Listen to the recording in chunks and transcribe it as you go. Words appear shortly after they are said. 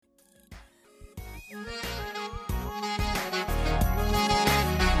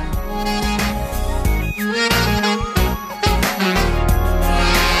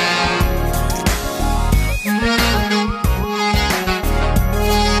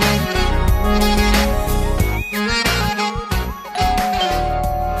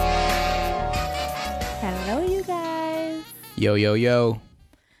Yo, yo, yo.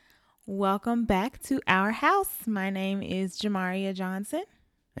 Welcome back to our house. My name is Jamaria Johnson.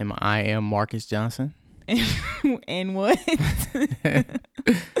 And I am Marcus Johnson. And what?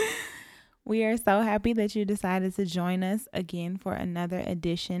 We are so happy that you decided to join us again for another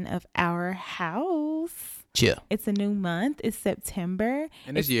edition of our house. Chill. It's a new month. It's September.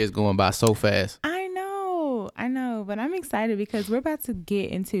 And this year is going by so fast. I know. But I'm excited because we're about to get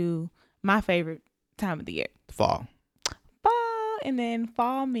into my favorite time of the year. Fall. And then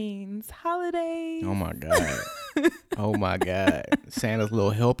fall means holidays. Oh my God. Santa's little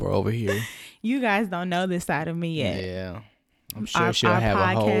helper over here. You guys don't know this side of me yet. Yeah. I'm sure she'll our have a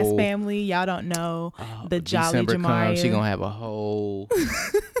whole podcast family. Y'all don't know the Jolly December Jamaria. She's going to have a whole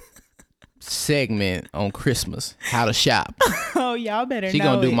segment on Christmas. How to shop. Oh, y'all better know. She's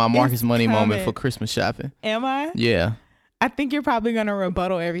going to do my Marcus Money coming. moment for Christmas shopping. Am I? Yeah. I think you're probably going to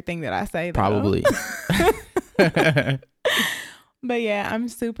rebuttal everything that I say, though. Probably. But yeah, I'm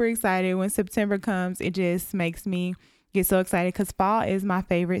super excited. When September comes, it just makes me get so excited because fall is my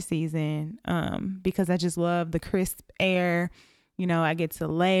favorite season because I just love the crisp air. You know, I get to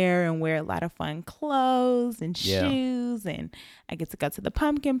layer and wear a lot of fun clothes and shoes, and I get to go to the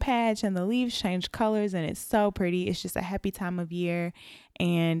pumpkin patch and the leaves change colors, and it's so pretty. It's just a happy time of year,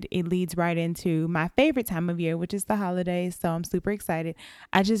 and it leads right into my favorite time of year, which is the holidays. So I'm super excited.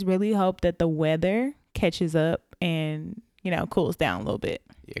 I just really hope that the weather catches up and, you know, cools down a little bit.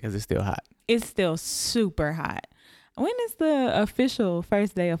 Yeah, because it's still hot. It's still super hot. When is the official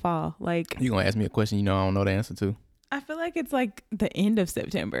first day of fall? Like, You going to ask me a question you know I don't know the answer to? I feel like it's like the end of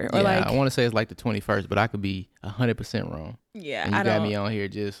September. Or yeah, like, I want to say it's like the 21st, but I could be 100% wrong. Yeah, and you got me on here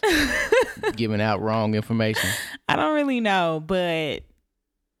just giving out wrong information. I don't really know, but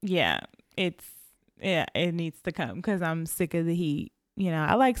yeah, it needs to come because I'm sick of the heat. You know,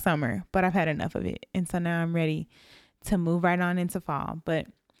 I like summer, but I've had enough of it. And so now I'm ready to move right on into fall. But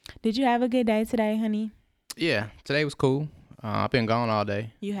did you have a good day today, honey? Yeah, today was cool. I've been gone all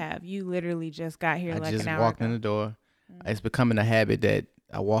day. You have. You literally just got here like an hour ago. I just walked in the door. It's becoming a habit that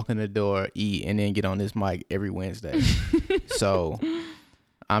I walk in the door, eat, and then get on this mic every Wednesday. So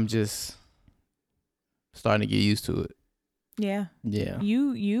I'm just starting to get used to it. Yeah. Yeah.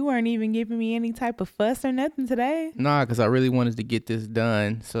 You weren't even giving me any type of fuss or nothing today. Nah, because I really wanted to get this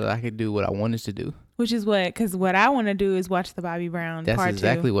done so that I could do what I wanted to do. Which is what? Because what I want to do is watch the Bobby Brown That's part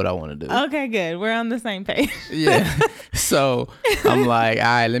exactly 2. what I want to do. Okay, good. We're on the same page. Yeah. So I'm like, all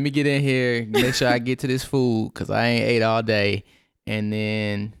right, let me get in here, make sure I get to this food because I ain't ate all day, and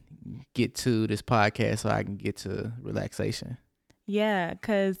then get to this podcast so I can get to relaxation. Yeah,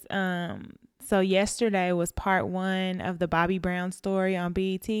 because so yesterday was part 1 of the Bobby Brown story on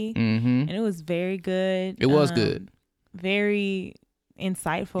BET, and it was very good. It was good. Very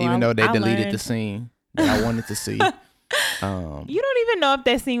insightful. Even though they deleted the scene that I wanted to see. You don't even know if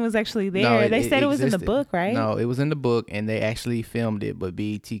that scene was actually there. No, they said it was existed. in the book, right? No, it was in the book, and they actually filmed it, but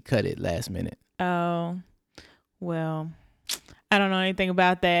BET cut it last minute. Oh, well, I don't know anything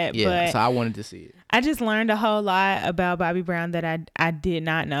about that. Yeah, but so I wanted to see it. I just learned a whole lot about Bobby Brown that I did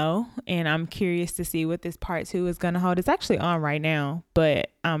not know, and I'm curious to see what this part 2 is going to hold. It's actually on right now, but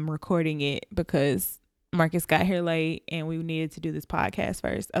I'm recording it because Marcus got here late and we needed to do this podcast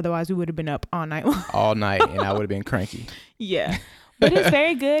first. Otherwise, we would have been up all night long. All night, and I would have been cranky. Yeah. But it's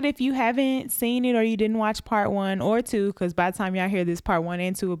very good if you haven't seen it or you didn't watch part 1 or 2, because by the time y'all hear this, part 1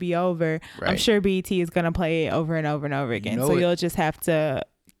 and 2 will be over. Right. I'm sure BET is going to play it over and over and over again. So you'll just have to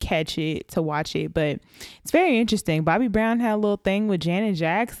catch it to watch it. But it's very interesting. Bobby Brown had a little thing with Janet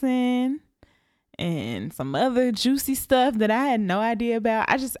Jackson and some other juicy stuff that I had no idea about.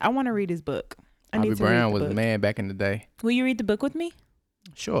 I want to read his book. Bobby Brown was the man back in the day. Will you read the book with me?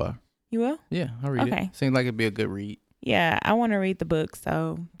 Sure. You will? Yeah, I'll read it. Seems like it'd be a good read. Yeah, I want to read the book,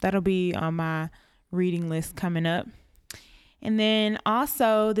 so that'll be on my reading list coming up. And then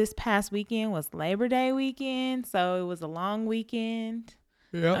also this past weekend was Labor Day weekend, so it was a long weekend.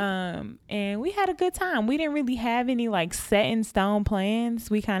 Yeah. And we had a good time. We didn't really have any like set in stone plans.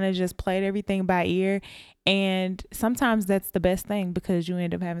 We kind of just played everything by ear, and sometimes that's the best thing because you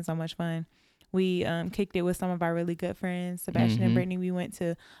end up having so much fun. We kicked it with some of our really good friends, Sebastian and Brittany. We went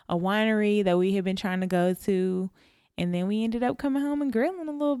to a winery that we had been trying to go to, and then we ended up coming home and grilling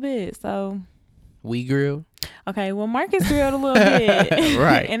a little bit. So we grilled. Okay, well, Marcus grilled a little bit.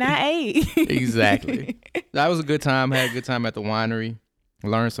 Right. And I ate. Exactly. That was a good time. Had a good time at the winery.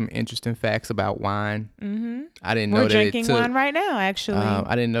 Learned some interesting facts about wine. Mm-hmm. I didn't know We're that it drinking took, wine right now, actually.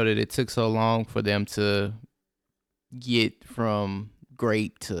 I didn't know that it took so long for them to get from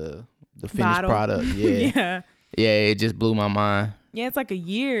grape to the finished product. Yeah. Yeah. Yeah, it just blew my mind. Yeah, it's like a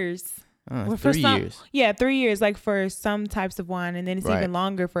year's Well, 3 years. Yeah, 3 years, like for some types of wine, and then it's Right. even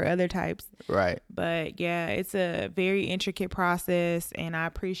longer for other types. Right. But yeah, it's a very intricate process, and I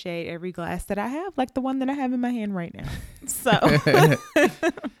appreciate every glass that I have, like the one that I have in my hand right now. So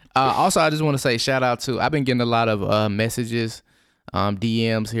Also, I just want to say shout out to, I've been getting a lot of messages,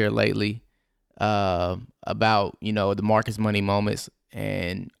 DMs here lately about, the Marcus Money moments,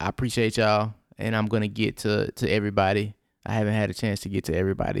 and I appreciate y'all, and I'm going to get to everybody. I haven't had a chance to get to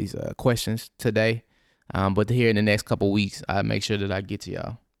everybody's questions today, but here in the next couple weeks, I make sure that I get to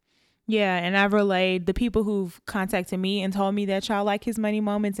y'all. Yeah, and I've relayed the people who've contacted me and told me that y'all like his money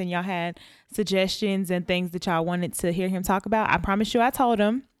moments and y'all had suggestions and things that y'all wanted to hear him talk about. I promise you I told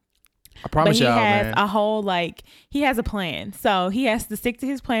him. I promise y'all, man. But he has a whole, he has a plan. So he has to stick to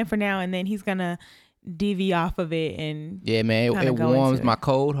his plan for now, and then he's going to deviate off of it. And yeah, man, it warms my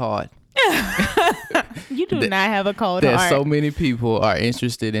cold heart. You do not have a cold that heart. So many people are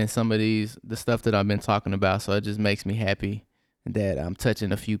interested in some of the stuff that I've been talking about. So it just makes me happy that I'm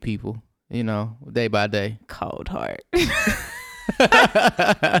touching a few people, day by day. Cold heart.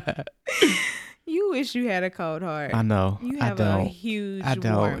 You wish you had a cold heart. I know. You have a huge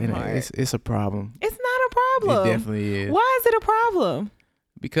warm heart. It's a problem. It's not a problem. It definitely is. Why is it a problem?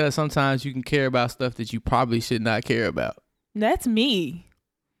 Because sometimes you can care about stuff that you probably should not care about. That's me.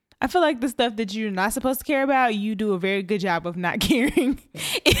 I feel like the stuff that you're not supposed to care about, you do a very good job of not caring.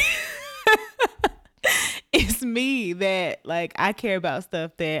 It's me that I care about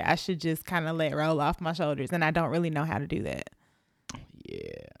stuff that I should just kind of let roll off my shoulders, and I don't really know how to do that.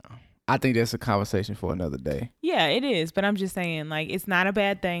 Yeah. I think that's a conversation for another day. Yeah, it is. But I'm just saying, it's not a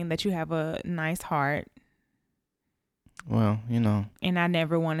bad thing that you have a nice heart. Well, And I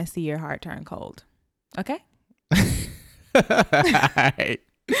never want to see your heart turn cold. Okay?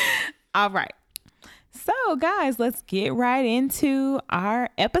 All right. So, guys, let's get right into our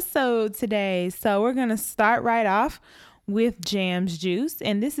episode today. So we're going to start right off with Jam's Juice.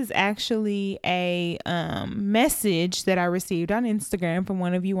 And this is actually a message that I received on Instagram from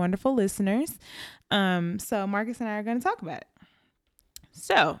one of you wonderful listeners. So Marcus and I are going to talk about it.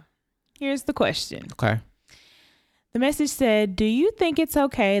 So here's the question. Okay. The message said, "Do you think it's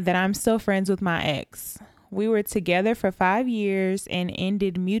okay that I'm still friends with my ex? We were together for 5 years and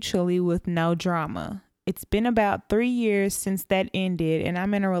ended mutually with no drama. It's been about 3 years since that ended, and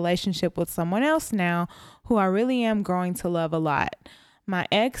I'm in a relationship with someone else now who I really am growing to love a lot. My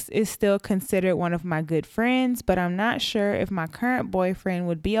ex is still considered one of my good friends, but I'm not sure if my current boyfriend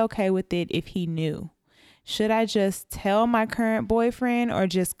would be okay with it if he knew. Should I just tell my current boyfriend or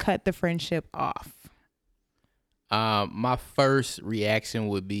just cut the friendship off?" My first reaction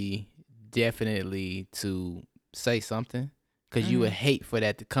would be definitely to say something, because you would hate for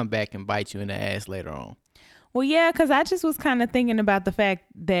that to come back and bite you in the ass later on. Well, yeah, because I just was kind of thinking about the fact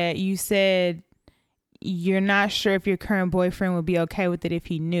that you said you're not sure if your current boyfriend would be okay with it if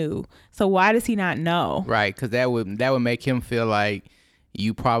he knew. So why does he not know? Right, because that would make him feel like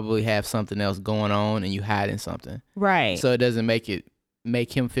you probably have something else going on and you hiding something. Right. So it doesn't make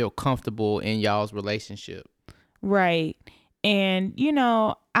him feel comfortable in y'all's relationship. Right. And,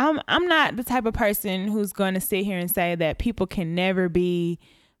 I'm not the type of person who's going to sit here and say that people can never be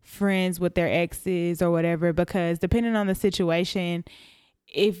friends with their exes or whatever, because depending on the situation,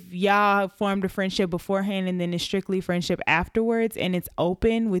 if y'all formed a friendship beforehand and then it's strictly friendship afterwards and it's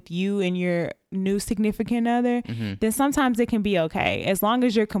open with you and your new significant other, then sometimes it can be okay. As long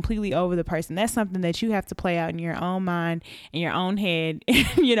as you're completely over the person, that's something that you have to play out in your own mind, in your own head,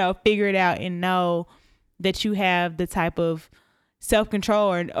 figure it out and know that you have the type of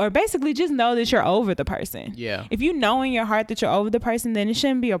self-control or basically just know that you're over the person. Yeah. If you know in your heart that you're over the person, then it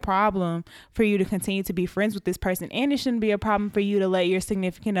shouldn't be a problem for you to continue to be friends with this person. And it shouldn't be a problem for you to let your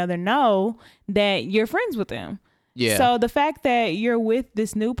significant other know that you're friends with them. Yeah. So the fact that you're with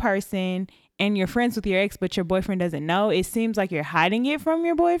this new person and you're friends with your ex, but your boyfriend doesn't know, it seems like you're hiding it from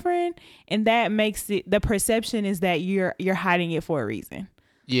your boyfriend. And that makes it, the perception is that you're hiding it for a reason.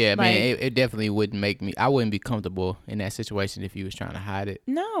 Yeah, man, it definitely wouldn't I wouldn't be comfortable in that situation if he was trying to hide it.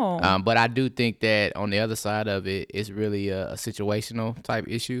 No. But I do think that on the other side of it, it's really a situational type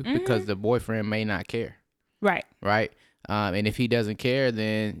issue, because the boyfriend may not care. Right. Right. And if he doesn't care,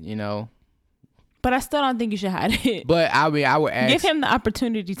 then, But I still don't think you should hide it. But I would ask. Give him the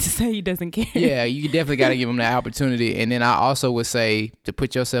opportunity to say he doesn't care. Yeah, you definitely got to give him that opportunity. And then I also would say, to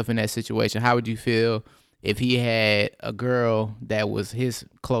put yourself in that situation, how would you feel if he had a girl that was his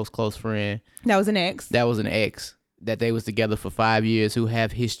close friend? That was an ex. That they was together for 5 years, who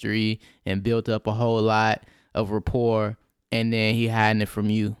have history and built up a whole lot of rapport, and then he hiding it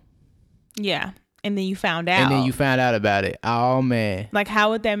from you. Yeah. And then you found out. And then you found out about it. Oh, man. Like, how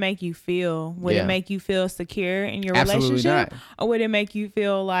would that make you feel? Would it make you feel secure in your Absolutely relationship? not. Or would it make you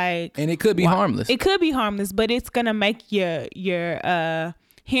feel like... And it could be harmless. It could be harmless, but it's going to make your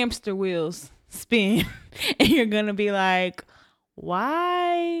hamster wheels spin. And you're going to be like,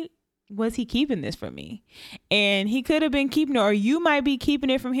 why was he keeping this from me? And he could have been keeping it, or you might be keeping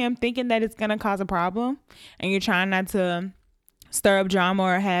it from him thinking that it's going to cause a problem. And you're trying not to stir up drama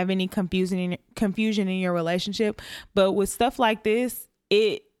or have any confusion in your relationship. But with stuff like this,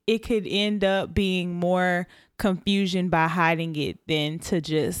 it could end up being more confusion by hiding it than to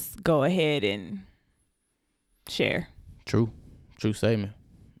just go ahead and share. True statement.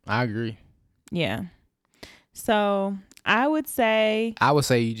 I agree. Yeah. So I would say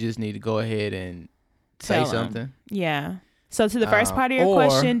you just need to go ahead and say something. Yeah. So to the first part of your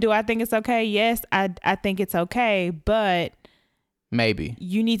question, do I think it's okay? Yes, I think it's okay, but maybe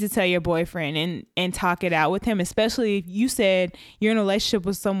you need to tell your boyfriend and talk it out with him, especially if you said you're in a relationship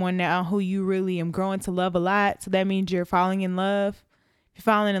with someone now who you really am growing to love a lot. So that means you're falling in love. If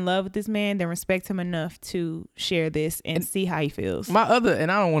you're falling in love with this man, then respect him enough to share this and see how he feels. And I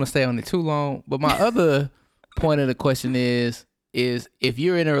don't want to stay on it too long, but my other point of the question is if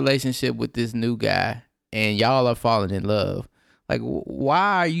you're in a relationship with this new guy and y'all are falling in love, like,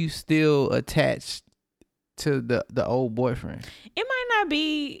 why are you still attached to the old boyfriend? It might not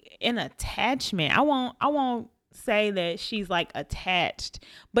be an attachment. I won't say that she's like attached,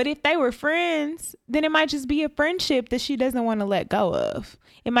 but if they were friends, then it might just be a friendship that she doesn't want to let go of.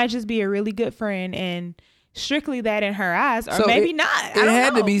 It might just be a really good friend and strictly that in her eyes, or maybe not. It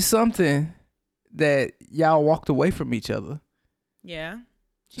had to be something that y'all walked away from each other. Yeah.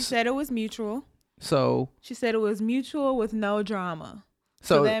 She said it was mutual. So she said it was mutual with no drama.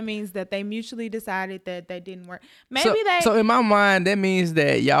 So that means that they mutually decided that that didn't work. So in my mind, that means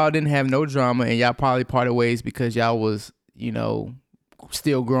that y'all didn't have no drama and y'all probably parted ways because y'all was,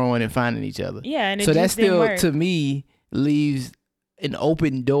 still growing and finding each other. Yeah, and so that still, to me, leaves an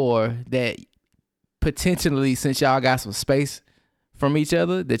open door that potentially, since y'all got some space from each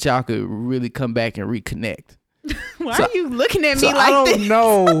other, that y'all could really come back and reconnect. Why are you looking at me like this? I don't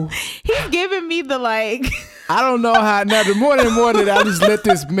know. He's giving me the like... I don't know how. Now, the more and more that I just let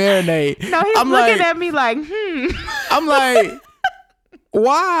this marinate. No, he's looking at me like, I'm like,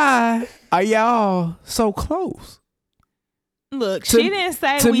 why are y'all so close? Look, she didn't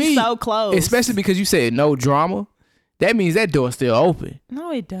say we so close. Especially because you said no drama. That means that door's still open.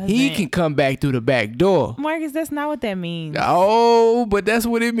 No, it doesn't. He can come back through the back door. Marcus, that's not what that means. Oh, but that's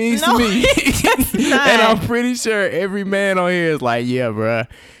what it means to me. And I'm pretty sure every man on here is like, yeah, bruh.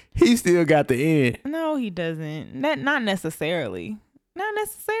 He still got the end. No, he doesn't. Not necessarily. Not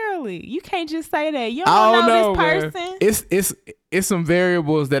necessarily. You can't just say that. You don't know this person. Man. It's some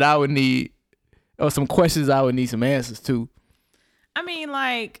variables that I would need, or some questions I would need some answers to. I mean,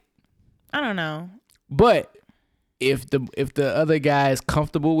 like, I don't know. But if the other guy is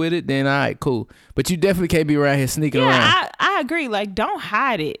comfortable with it, then all right, cool. But you definitely can't be around here sneaking around. Yeah, I agree. Like, don't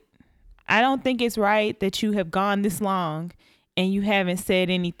hide it. I don't think it's right that you have gone this long and you haven't said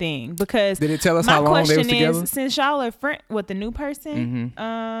anything, because did it tell us how long they was together? Is, since y'all are friends with the new person,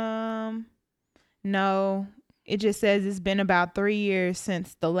 no, it just says it's been about 3 years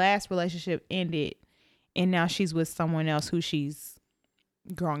since the last relationship ended, and now she's with someone else who she's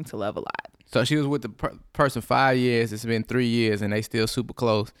growing to love a lot. So she was with the person 5 years. It's been 3 years, and they still super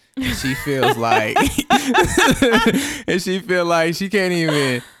close. And she feels like, she can't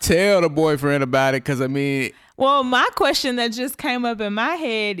even tell the boyfriend about it. Cause I mean, well, my question that just came up in my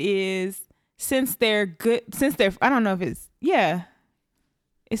head is, I don't know if it's, yeah.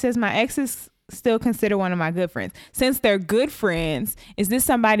 It says my ex is still considered one of my good friends. Since they're good friends, is this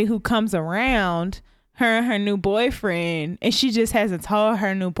somebody who comes around her and her new boyfriend, and she just hasn't told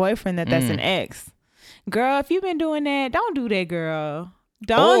her new boyfriend that that's an ex? Girl, if you've been doing that, don't do that, girl.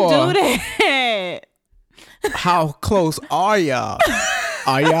 Don't do that. How close are y'all?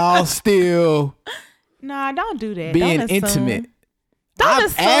 Are y'all still... Nah, don't do that. Being intimate. Don't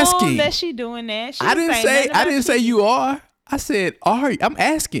assume that she doing that. I didn't say you are. I said, I'm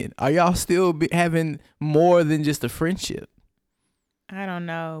asking. Are y'all still having more than just a friendship? I don't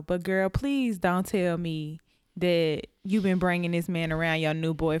know, but girl, please don't tell me that you've been bringing this man around your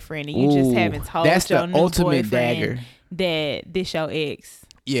new boyfriend and you just haven't told your new boyfriend dagger that this your ex.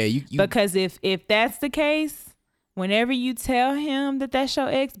 Yeah, you because if that's the case, whenever you tell him that that's your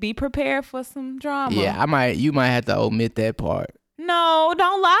ex, be prepared for some drama. Yeah, you might have to omit that part. No,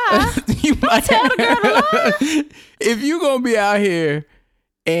 don't lie. Don't tell the girl to lie. If you gonna be out here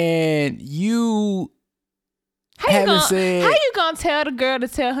and you How you gonna tell the girl to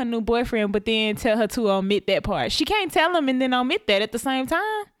tell her new boyfriend, but then tell her to omit that part? She can't tell him and then omit that at the same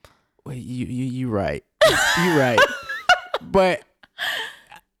time. Well, you right. You right. But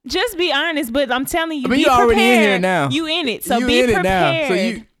just be honest. But I'm telling you, I mean, be you already prepared. in here now. You in it, so you be in prepared it now. So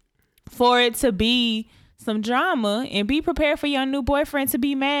you for it to be some drama, and be prepared for your new boyfriend to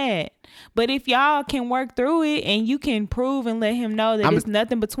be mad. But if y'all can work through it and you can prove and let him know that it's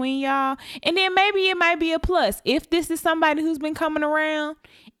nothing between y'all, and then maybe it might be a plus. If this is somebody who's been coming around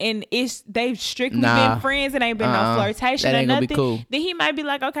and they've strictly been friends and ain't been no flirtation or nothing, cool. Then he might be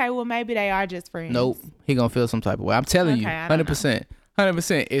like, okay, well maybe they are just friends. Nope, he gonna feel some type of way. I'm telling you, 100%.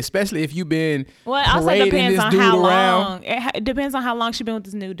 100%, especially if you've been parading this dude around. It depends on how long she been with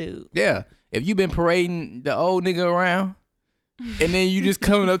this new dude. Yeah. If you've been parading the old nigga around and then you just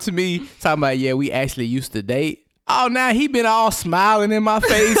coming up to me talking about, yeah, we actually used to date. Oh, now he been all smiling in my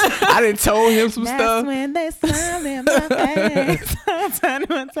face. I done told him some stuff. That's when they smile in my face.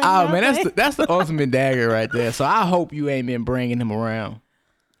 Oh, man, that's the ultimate dagger right there. So I hope you ain't been bringing him around.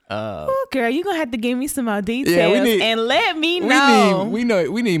 Girl, you gonna have to give me some more details and let me know. We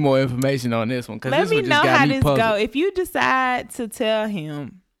need more information on this one. Let me know how this go. If you decide to tell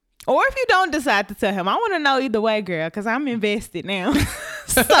him, or if you don't decide to tell him, I want to know either way, girl, because I'm invested now.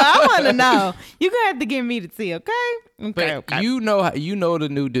 So I want to know. You're going to have to give me the tea, okay? Okay. You know the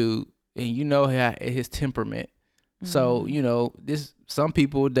new dude, and you know his temperament. Mm-hmm. So, some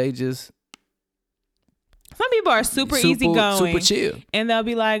people, some people are super easygoing. Super chill. And they'll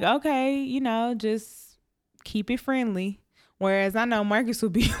be like, okay, just keep it friendly. Whereas I know Marcus will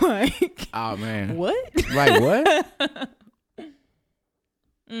be like, oh, man. What? Like what?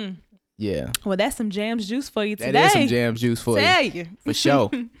 Yeah. Well, that's some Jams juice for you today. That is some Jams juice for you. For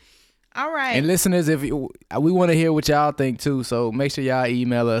sure. All right. And listeners, we want to hear what y'all think too. So make sure y'all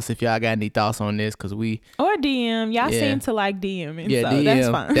email us if y'all got any thoughts on this, because or DM. Y'all seem to like DM. Yeah, so DM. That's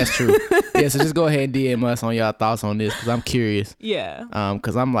fine. That's true. Yeah. So just go ahead and DM us on y'all thoughts on this, because I'm curious. Yeah.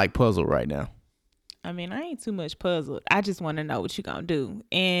 Because I'm like puzzled right now. I mean, I ain't too much puzzled. I just want to know what you gonna do,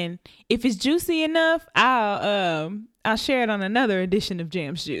 and if it's juicy enough, I'll share it on another edition of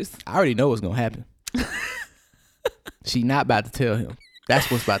Jams Juice. I already know what's gonna happen. She not about to tell him.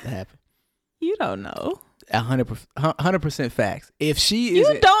 That's what's about to happen. You don't know. 100% facts. If she is,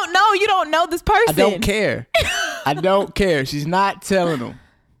 you don't know. You don't know this person. I don't care. I don't care. She's not telling him.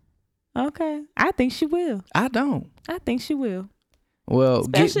 Okay, I think she will. I don't. I think she will. Well,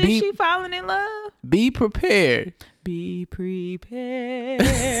 especially if she falling in love. Be prepared. Be prepared.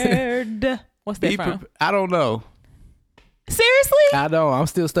 What's that from? I don't know. Seriously? I don't. I'm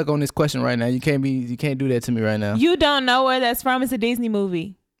still stuck on this question right now. You can't do that to me right now. You don't know where that's from? It's a Disney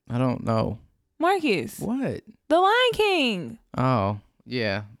movie. I don't know. Marcus. What? The Lion King. Oh,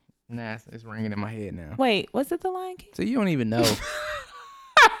 yeah. Nah, it's ringing in my head now. Wait, was it The Lion King? So you don't even know.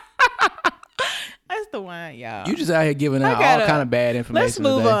 That's the wine, y'all. You just out here giving out all kind of bad information. Let's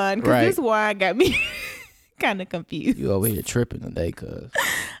move on, because this wine got me kind of confused. You over here tripping today, cuz.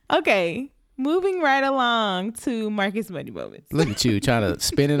 Okay, moving right along to Marcus Money Moments. Look at you trying to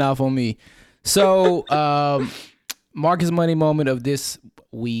spin it off on me. So, Marcus Money Moment of this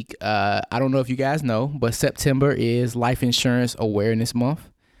week. I don't know if you guys know, but September is Life Insurance Awareness Month.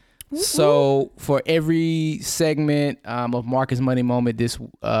 So for every segment of Marcus Money Moment this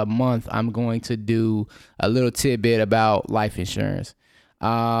month, I'm going to do a little tidbit about life insurance.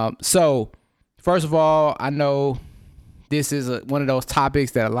 So first of all, I know this is one of those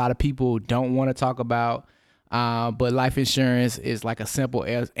topics that a lot of people don't want to talk about, but life insurance is like a simple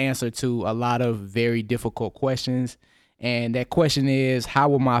answer to a lot of very difficult questions. And that question is, how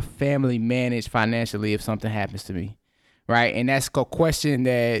will my family manage financially if something happens to me? Right? And that's a question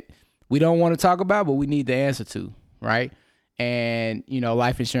that we don't want to talk about, but we need the answer to, right? And,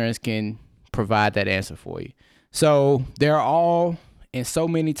 life insurance can provide that answer for you. So there are all and so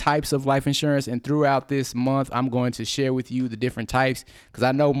many types of life insurance. And throughout this month, I'm going to share with you the different types, because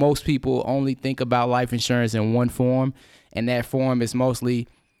I know most people only think about life insurance in one form. And that form is mostly,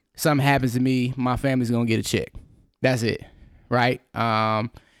 something happens to me, my family's going to get a check. That's it, right?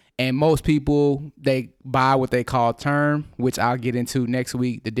 And most people, they buy what they call term, which I'll get into next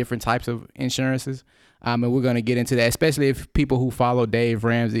week, the different types of insurances. And we're going to get into that, especially if people who follow Dave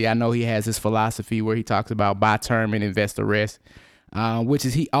Ramsey. I know he has this philosophy where he talks about buy term and invest the rest, which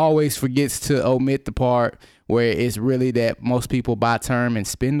is he always forgets to omit the part where it's really that most people buy term and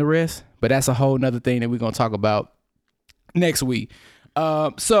spend the rest. But that's a whole nother thing that we're going to talk about next week.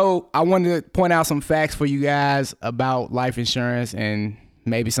 So I wanted to point out some facts for you guys about life insurance, and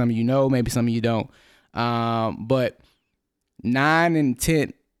maybe some of you know, maybe some of you don't. But 9 in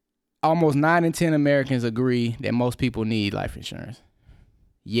 10 almost 9 in 10 Americans agree that most people need life insurance.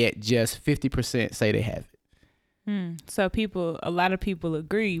 Yet just 50% say they have it. So a lot of people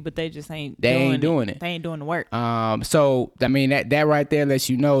agree, but they just ain't doing it. They ain't doing the work. So I mean that right there lets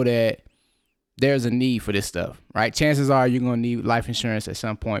you know that there's a need for this stuff, right? Chances are you're gonna need life insurance at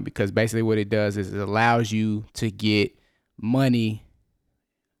some point, because basically what it does is it allows you to get money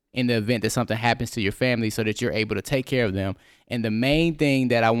in the event that something happens to your family, so that you're able to take care of them. And the main thing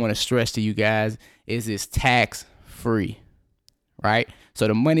that I want to stress to you guys is it's tax free, right? So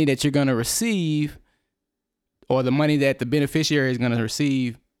the money that you're gonna receive, or the money that the beneficiary is going to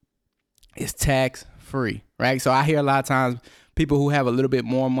receive, is tax free, right? So I hear a lot of times people who have a little bit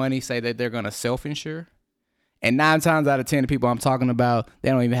more money say that they're going to self-insure. And 9 times out of 10, the people I'm talking about, they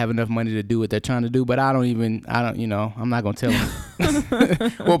don't even have enough money to do what they're trying to do. But I'm not going to tell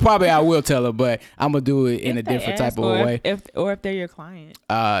them. Well, probably I will tell them, but I'm going to do it in a different type of way. If they're your client.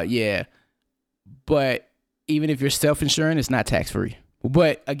 Yeah. But even if you're self-insuring, it's not tax free.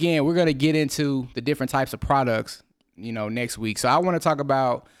 But again, we're going to get into the different types of products, next week. So I want to talk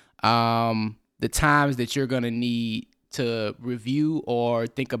about the times that you're going to need to review or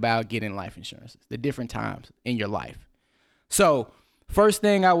think about getting life insurance, the different times in your life. So first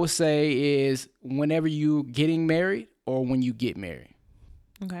thing I would say is whenever you're getting married or when you get married.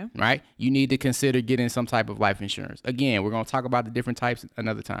 Okay. Right? You need to consider getting some type of life insurance. Again, we're going to talk about the different types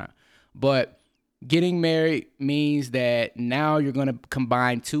another time. But getting married means that now you're going to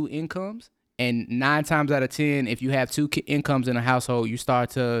combine 2 incomes, and 9 times out of 10, if you have 2 incomes in a household, you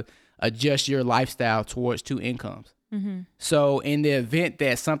start to adjust your lifestyle towards 2 incomes. Mm-hmm. So in the event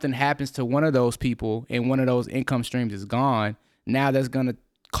that something happens to one of those people and one of those income streams is gone, now that's going to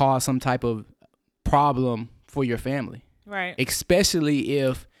cause some type of problem for your family. Right. Especially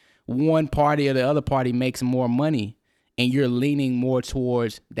if one party or the other party makes more money and you're leaning more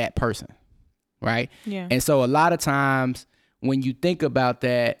towards that person. Right? Yeah. And so a lot of times when you think about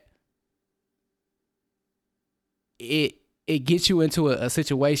that, it gets you into a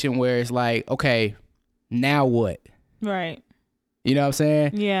situation where it's like, okay, now what? Right. You know what I'm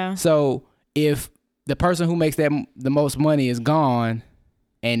saying? Yeah. So if the person who makes the most money is gone,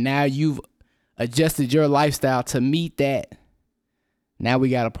 and now you've adjusted your lifestyle to meet that, now we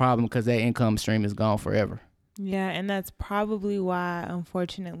got a problem because that income stream is gone forever. Yeah, and that's probably why,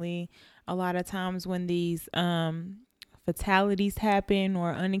 unfortunately, a lot of times when these fatalities happen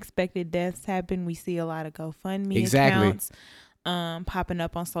or unexpected deaths happen, we see a lot of GoFundMe accounts popping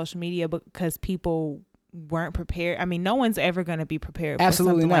up on social media because people weren't prepared. I mean, no one's ever going to be prepared for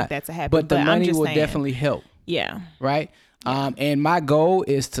something like that to happen. But the money will definitely help. Yeah. Right? Yeah. And my goal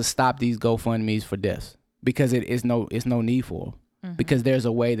is to stop these GoFundMes for deaths, because it's no need for them. Mm-hmm. Because there's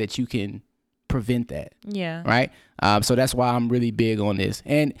a way that you can prevent that. Yeah. Right. So that's why I'm really big on this.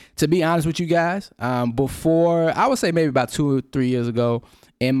 And to be honest with you guys, before, I would say maybe about 2 or 3 years ago,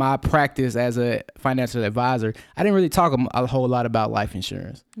 in my practice as a financial advisor, I didn't really talk a whole lot about life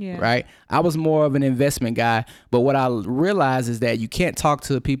insurance. Yeah. Right. I was more of an investment guy. But what I realized is that you can't talk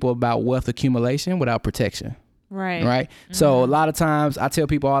to people about wealth accumulation without protection. Right. Right. Mm-hmm. So a lot of times I tell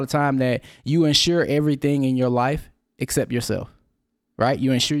people all the time that you insure everything in your life except yourself. Right.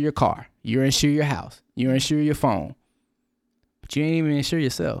 You insure your car. You insure your house. You insure your phone. But you ain't even insure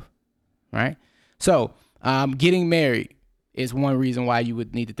yourself. Right. So getting married is one reason why you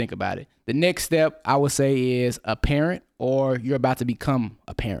would need to think about it. The next step I would say is a parent, or you're about to become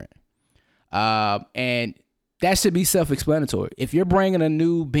a parent. And that should be self-explanatory. If you're bringing a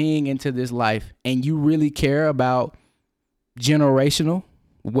new being into this life and you really care about generational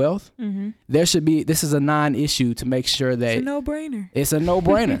wealth, mm-hmm. This is a non-issue to make sure that it's a no-brainer. It's a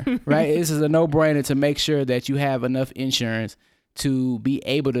no-brainer, right? This is a no-brainer to make sure that you have enough insurance to be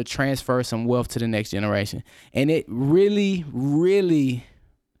able to transfer some wealth to the next generation. And it really, really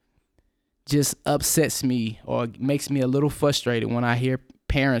just upsets me or makes me a little frustrated when I hear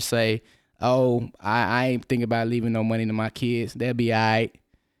parents say, oh, I ain't thinking about leaving no money to my kids. They'll be all right.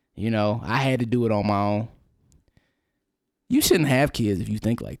 You know, I had to do it on my own. You shouldn't have kids if you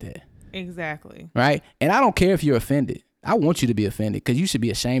think like that. Exactly. Right? And I don't care if you're offended. I want you to be offended because you should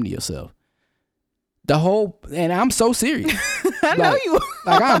be ashamed of yourself. And I'm so serious. I know you are.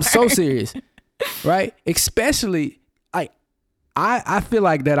 Like, I'm so serious. Right? Especially, I feel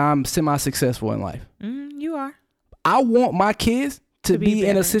like that I'm semi-successful in life. You are. I want my kids to be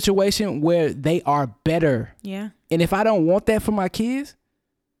in a situation where they are better. Yeah. And if I don't want that for my kids,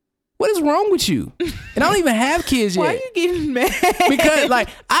 what is wrong with you? And I don't even have kids yet. Why are you getting mad? Because, like,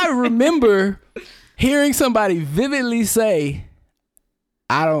 I remember hearing somebody vividly say,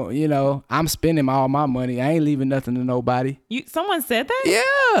 I'm spending all my money. I ain't leaving nothing to nobody. Someone said that?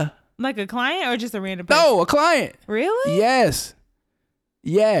 Yeah. Like a client or just a random person? No, a client. Really? Yes.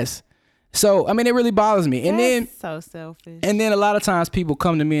 So, I mean, it really bothers me. And That's so selfish. And then a lot of times people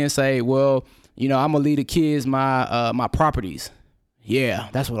come to me and say, well, I'm going to leave the kids my properties. Yeah,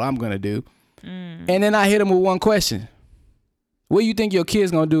 that's what I'm going to do. And then I hit them with one question. What do you think your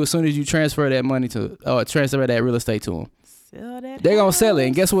kid's going to do as soon as you transfer that money transfer that real estate to them? Sell that They're going to sell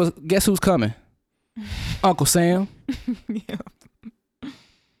it. house. And guess who's coming? Uncle Sam. Yeah.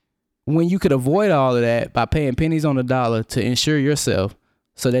 When you could avoid all of that by paying pennies on the dollar to insure yourself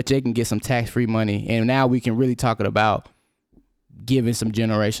so that they can get some tax-free money. And now we can really talk about giving some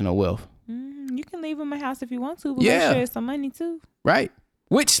generational wealth. You can leave them a house if you want to, but Yeah. make sure it's some money too. Right.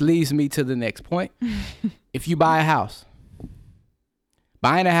 Which leads me to the next point. If you buy a house,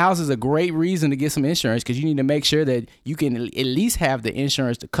 buying a house is a great reason to get some insurance because you need to make sure that you can at least have the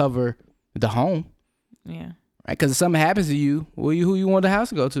insurance to cover the home. Yeah. Right? Because if something happens to you, who you want the house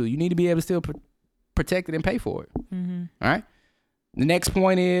to go to? You need to be able to still protect it and pay for it. Mm-hmm. All right. The next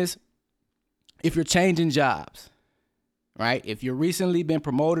point is if you're changing jobs, right? If you've recently been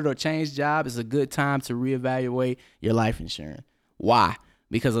promoted or changed job, it's a good time to reevaluate your life insurance. Why?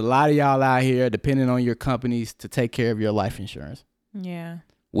 Because a lot of y'all out here are depending on your companies to take care of your life insurance. Yeah.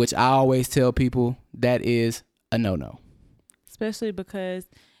 Which I always tell people that is a no-no. Especially because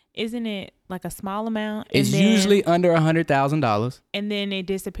isn't it like a small amount? It's usually under $100,000. And then it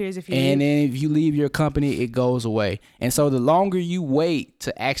disappears if you And leave. then if you leave your company, it goes away. And so the longer you wait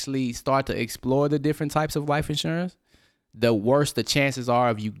to actually start to explore the different types of life insurance, the worse the chances are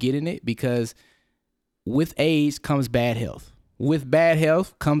of you getting it, because with age comes bad health. With bad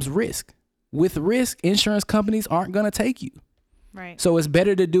health comes risk. With risk, insurance companies aren't going to take you. Right. So it's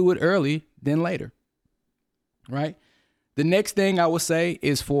better to do it early than later. Right? The next thing I would say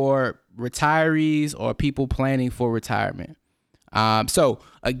is for retirees or people planning for retirement. So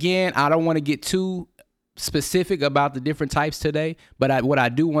again, I don't want to get too specific about the different types today, but what I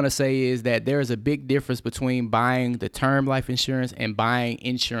do want to say is that there is a big difference between buying the term life insurance and buying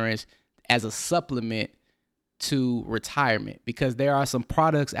insurance as a supplement to retirement, because there are some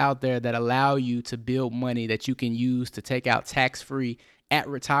products out there that allow you to build money that you can use to take out tax-free at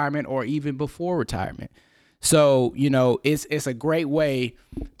retirement or even before retirement. So, it's a great way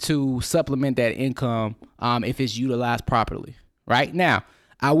to supplement that income if it's utilized properly. Right now,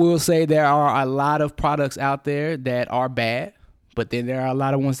 I will say there are a lot of products out there that are bad, but then there are a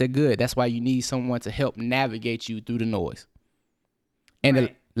lot of ones that are good. That's why you need someone to help navigate you through the noise. And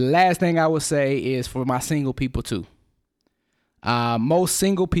Right. the last thing I would say is for my single people too. Most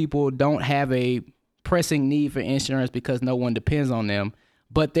single people don't have a pressing need for insurance because no one depends on them,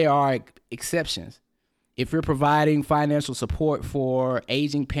 but there are exceptions. If you're providing financial support for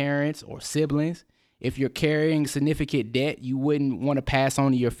aging parents or siblings, if you're carrying significant debt you wouldn't want to pass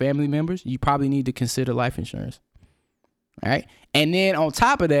on to your family members, you probably need to consider life insurance. All right. And then on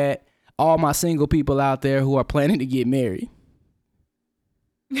top of that, all my single people out there who are planning to get married.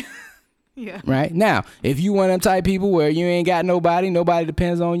 Yeah. Right. Now, if you one of them type people where you ain't got nobody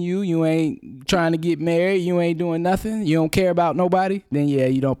depends on you, you ain't trying to get married, you ain't doing nothing, you don't care about nobody, then yeah,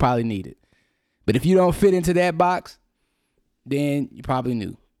 you don't probably need it. But if you don't fit into that box, then you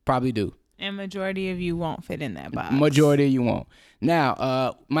probably do. And majority of you won't fit in that box. Majority of you won't.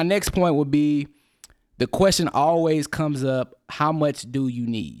 Now, my next point would be the question always comes up, how much do you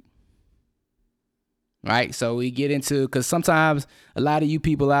need? Right? So we get into, because sometimes a lot of you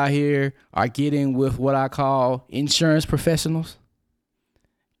people out here are getting with what I call insurance professionals.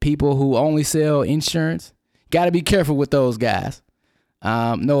 People who only sell insurance. Got to be careful with those guys.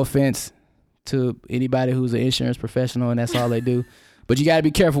 No offense to anybody who's an insurance professional and that's all they do. But you got to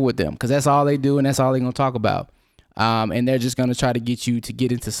be careful with them because that's all they do and that's all they're going to talk about. And they're just going to try to get you to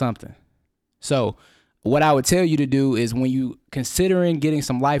get into something. So what I would tell you to do is when you considering getting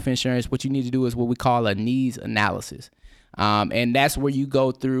some life insurance, what you need to do is what we call a needs analysis. And that's where you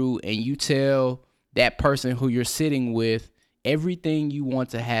go through and you tell that person who you're sitting with everything you want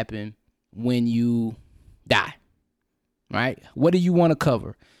to happen when you die. Right? What do you want to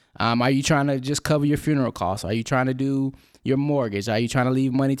cover? Are you trying to just cover your funeral costs? Are you trying to do your mortgage? Are you trying to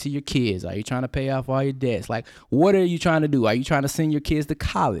leave money to your kids? Are you trying to pay off all your debts? Like, what are you trying to do? Are you trying to send your kids to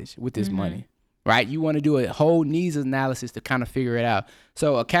college with this money? Right? You want to do a whole needs analysis to kind of figure it out.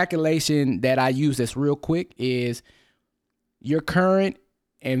 So a calculation that I use that's real quick is your current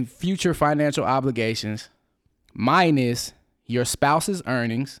and future financial obligations minus your spouse's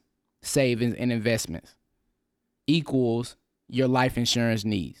earnings, savings, and investments equals your life insurance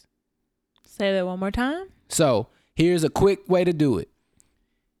needs. Say that one more time. So here's a quick way to do it.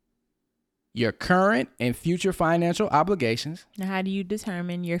 your current and future financial obligations. Now, how do you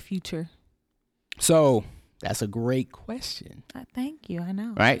determine your future? So that's a great question. Thank you. I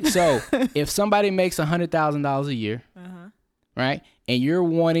know. Right. So if somebody makes $100,000 a year, right, and you're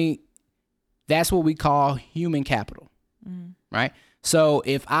wanting, that's what we call human capital. Right. So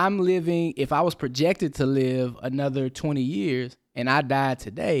if I was projected to live another 20 years and I died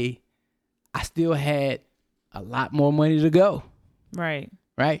today, I still had a lot more money to go. Right.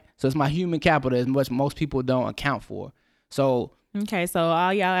 Right. So it's my human capital, as much most people don't account for. So. Okay. So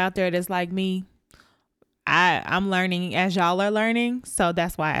all y'all out there that's like me, I'm learning as y'all are learning. So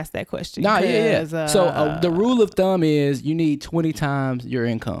that's why I asked that question. Yeah. So the rule of thumb is you need 20 times your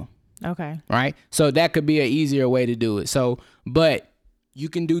income. Okay. Right. So that could be an easier way to do it. So, but you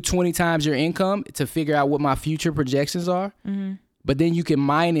can do 20 times your income to figure out what my future projections are. But then you can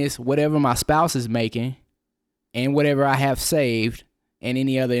minus whatever my spouse is making and whatever I have saved and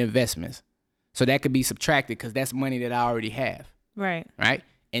any other investments. So that could be subtracted because that's money that I already have. Right. Right.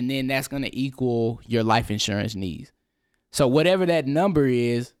 And then that's going to equal your life insurance needs. So whatever that number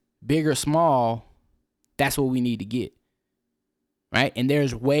is, big or small, that's what we need to get. Right. And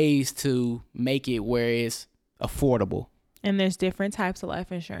there's ways to make it where it's affordable. And there's different types of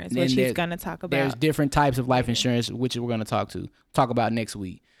life insurance, which he's going to talk about. There's different types of life insurance, which we're going to talk about next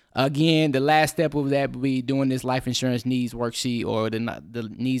week. Again, the last step of that will be doing this life insurance needs worksheet or the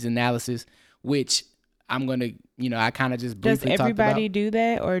needs analysis, which I'm going to, I kind of just briefly talked about. Does everybody do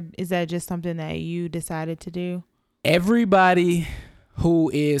that, or is that just something that you decided to do? Everybody who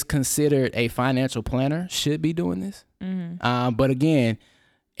is considered a financial planner should be doing this. But again,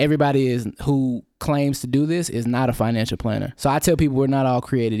 everybody who claims to do this is not a financial planner. So I tell people we're not all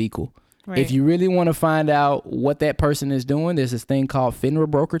created equal. Right. If you really want to find out what that person is doing, there's this thing called FINRA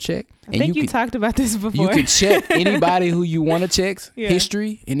broker check. I think you talked about this before. You can check anybody who you want to check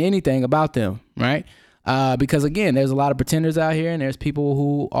history and anything about them, right? Because again, there's a lot of pretenders out here, and there's people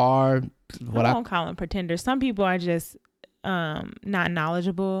who are I won't call them pretenders. Some people are just not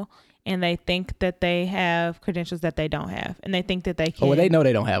knowledgeable, and they think that they have credentials that they don't have, and they think that they can. Oh, well, they know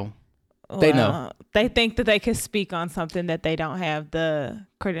they don't have them. They know. They think that they can speak on something that they don't have the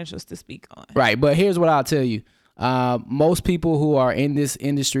credentials to speak on. Right. But here's what I'll tell you. Most people who are in this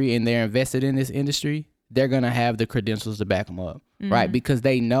industry and they're invested in this industry, they're going to have the credentials to back them up. Right. Because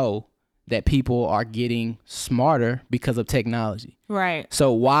they know that people are getting smarter because of technology. Right.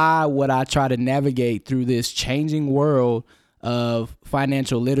 So why would I try to navigate through this changing world of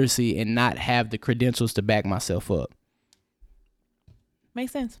financial literacy and not have the credentials to back myself up?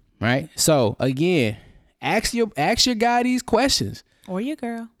 Makes sense. Right. So again, ask your guy these questions. Or your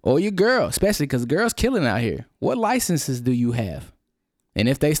girl. Especially because girls killing out here. What licenses do you have? And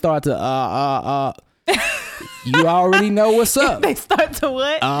if they start to you already know what's up. If they start to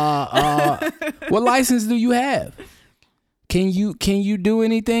what? What license do you have? Can you do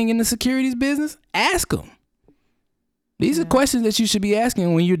anything in the securities business? Ask them. These are questions that you should be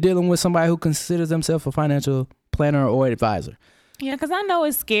asking when you're dealing with somebody who considers themselves a financial planner or advisor. Yeah, because I know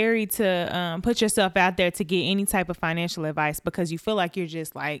it's scary to put yourself out there to get any type of financial advice because you feel like you're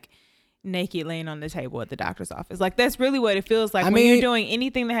just like naked laying on the table at the doctor's office. Like that's really what it feels like when you're doing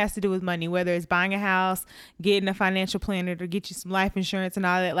anything that has to do with money, whether it's buying a house, getting a financial planner to get you some life insurance and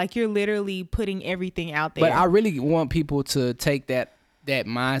all that. Like you're literally putting everything out there. But I really want people to take that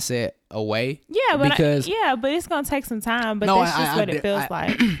mindset away. Yeah, but but it's gonna take some time. But that's just what it feels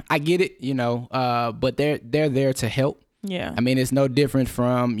like. I get it, but they're there to help. Yeah. I mean, it's no different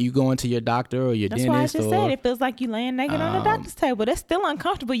from you going to your doctor or your dentist. That's why I just said it feels like you laying naked on the doctor's table. That's still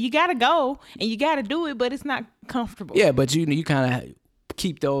uncomfortable. You got to go and you got to do it, but it's not comfortable. Yeah, but you kind of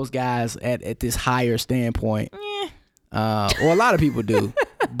keep those guys at this higher standpoint. Yeah. Well, a lot of people do.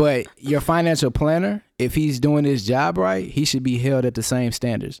 But your financial planner, if he's doing his job right, he should be held at the same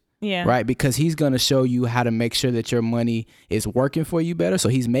standards. Yeah. Right? Because he's going to show you how to make sure that your money is working for you better. So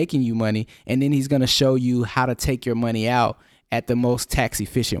he's making you money. And then he's going to show you how to take your money out at the most tax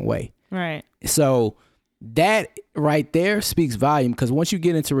efficient way. Right. So that right there speaks volume, because once you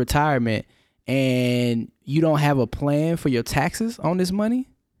get into retirement and you don't have a plan for your taxes on this money,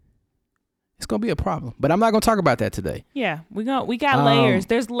 it's going to be a problem. But I'm not going to talk about that today. Yeah, we got layers.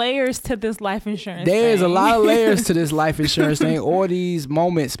 There's layers to this life insurance There's thing. A lot of layers to this life insurance thing, or these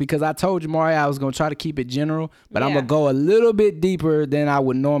moments, because I told Jamaria I was going to try to keep it general, but I'm going to go a little bit deeper than I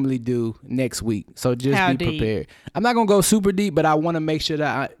would normally do next week. So just be prepared. I'm not going to go super deep, but I want to make sure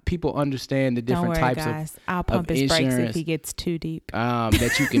that people understand the different types guys. I'll pump his brakes if he gets too deep.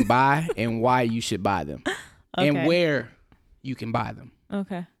 That you can buy and why you should buy them. Okay. And where you can buy them.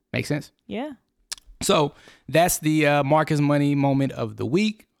 Okay. Make sense? Yeah. So that's the Marcus Money moment of the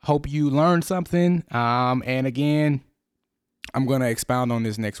week. Hope you learned something. And again, I'm going to expound on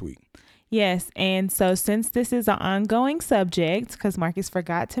this next week. Yes. And so since this is an ongoing subject, because Marcus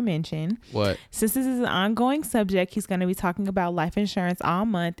forgot to mention. What? Since this is an ongoing subject, he's going to be talking about life insurance all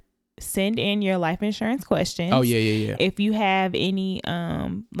month. Send in your life insurance questions. Oh, yeah. If you have any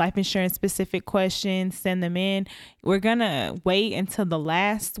life insurance specific questions, send them in. We're going to wait until the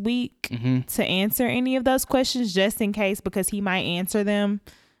last week to answer any of those questions just in case, because he might answer them,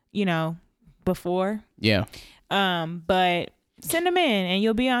 before. Yeah. But send them in and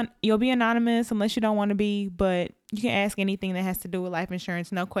you'll be anonymous unless you don't want to be, but you can ask anything that has to do with life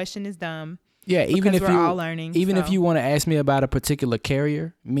insurance. No question is dumb. Yeah, even if we're all learning. If you want to ask me about a particular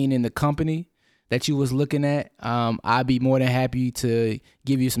carrier, meaning the company that you was looking at, I'd be more than happy to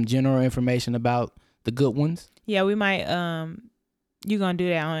give you some general information about the good ones. Yeah, we might. You gonna do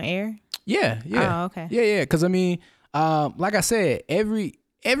that on air? Yeah. Oh, okay. Yeah. Because I mean, like I said,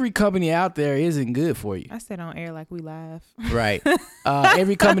 every company out there isn't good for you. I said on air like we live. Right.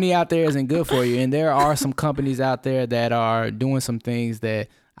 Every company out there isn't good for you, and there are some companies out there that are doing some things that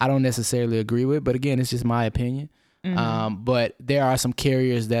I don't necessarily agree with, but again, it's just my opinion. But there are some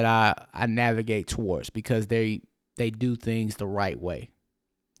carriers that I navigate towards because they do things the right way,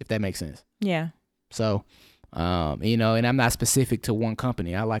 if that makes sense. Yeah. So, and I'm not specific to one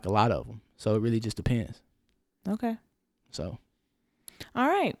company. I like a lot of them. So it really just depends. Okay. So. All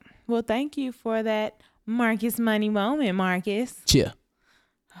right. Well, thank you for that Marcus Money moment, Marcus. Cheer.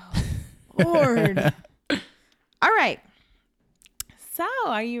 Oh, Lord. All right. So,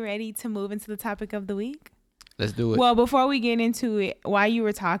 are you ready to move into the topic of the week? Let's do it. Well, before we get into it, while you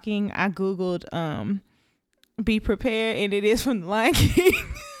were talking, I Googled Be Prepared, and it is from The Lion King.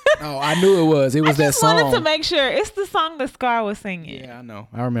 Oh, I knew it was. It was that song. I just wanted to make sure. It's the song that Scar was singing. Yeah, I know.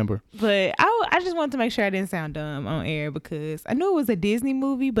 I remember. But I just wanted to make sure I didn't sound dumb on air because I knew it was a Disney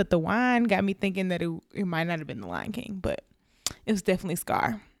movie, but the wine got me thinking that it might not have been The Lion King, but it was definitely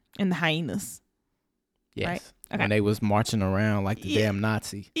Scar and the hyenas. Yes. Right? Okay. When they was marching around like the damn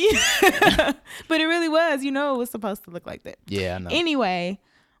Nazi. Yeah. But it really was. It was supposed to look like that. Yeah, I know. Anyway,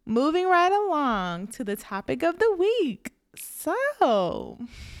 moving right along to the topic of the week. So,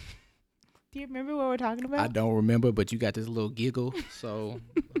 do you remember what we're talking about? I don't remember, but you got this little giggle, so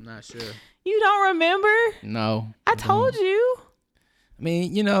I'm not sure. You don't remember? No. I told you. I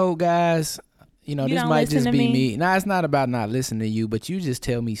mean, guys, this might just be me. Nah, it's not about not listening to you, but you just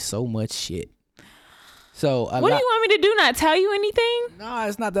tell me so much shit. So what do you want me to do? Not tell you anything? No,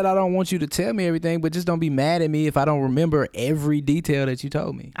 it's not that I don't want you to tell me everything, but just don't be mad at me if I don't remember every detail that you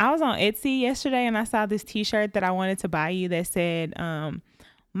told me. I was on Etsy yesterday and I saw this t-shirt that I wanted to buy you that said,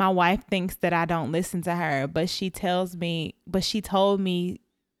 my wife thinks that I don't listen to her, but she told me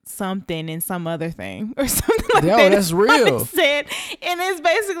something and some other thing or something like that. Yo, that's real. Said, and it's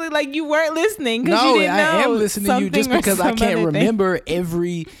basically like you weren't listening. No, you didn't know I am listening to you just because I can't remember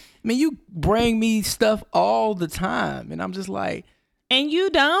every. I mean, you bring me stuff all the time, and I'm just like. And you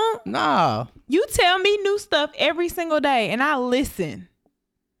don't? Nah. You tell me new stuff every single day, and I listen.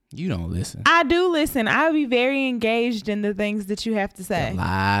 You don't listen. I do listen. I'll be very engaged in the things that you have to say. The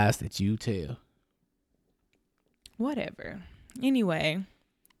lies that you tell. Whatever. Anyway,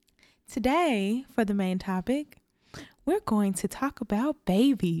 today, for the main topic, we're going to talk about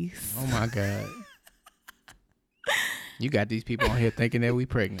babies. Oh, my God. You got these people on here thinking that we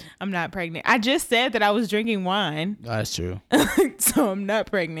pregnant. I'm not pregnant. I just said that I was drinking wine. That's true. So I'm not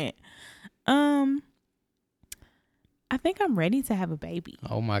pregnant. I think I'm ready to have a baby.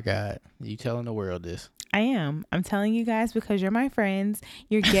 Oh my God. You telling the world this? I am. I'm telling you guys because you're my friends.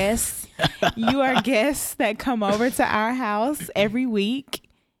 You're guests. You are guests that come over to our house every week.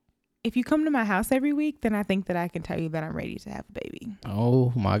 If you come to my house every week, then I think that I can tell you that I'm ready to have a baby.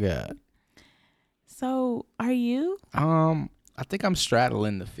 Oh my God. So, are you? I think I'm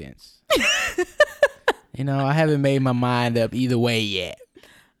straddling the fence. I haven't made my mind up either way yet.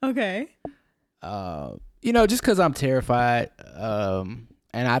 Okay. Just because I'm terrified. And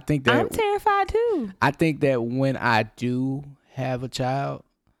I think that I'm terrified too. I think that when I do have a child,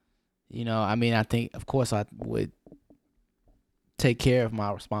 I think, of course, I would take care of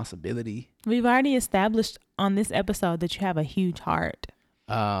my responsibility. We've already established on this episode that you have a huge heart.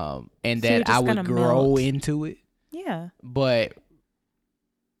 And that I would grow into it. Yeah. But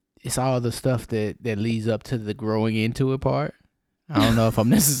it's all the stuff that leads up to the growing into it part. I don't know if I'm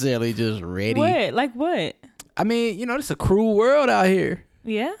necessarily just ready. What? Like what? I mean, it's a cruel world out here.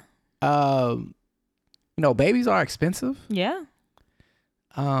 Yeah. Babies are expensive. Yeah.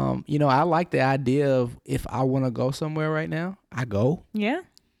 I like the idea of if I want to go somewhere right now, I go. Yeah.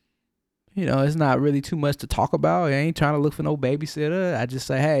 it's not really too much to talk about. I ain't trying to look for no babysitter. I just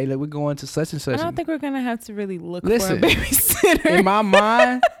say, hey, we're going to such and such. I don't think we're going to have to really look for Listen, a babysitter. in my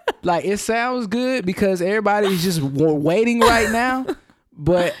mind, like, it sounds good because everybody's just waiting right now.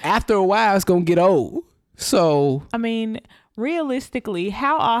 But after a while, it's going to get old. So, I mean, realistically,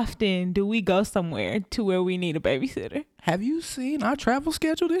 how often do we go somewhere to where we need a babysitter? Have you seen our travel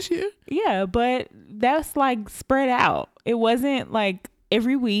schedule this year? Yeah, but that's like spread out. It wasn't like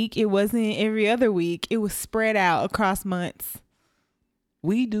every week. It wasn't every other week. It was spread out across months.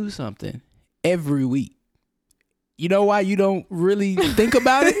 We do something every week. You know why you don't really think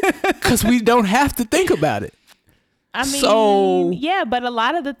about it? Because we don't have to think about it. I mean, yeah, but a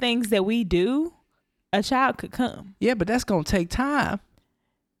lot of the things that we do, a child could come. Yeah, but that's going to take time.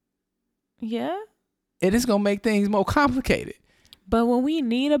 Yeah. And it's going to make things more complicated. But when we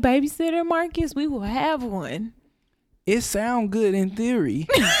need a babysitter, Marcus, we will have one. It sounds good in theory.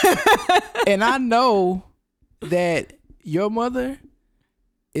 And I know that your mother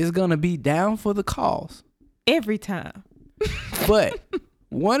is going to be down for the cause. Every time. But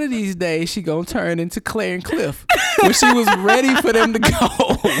one of these days, she going to turn into Claire and Cliff when she was ready for them to go.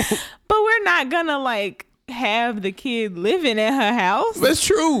 But we're not going to like have the kid living at her house. That's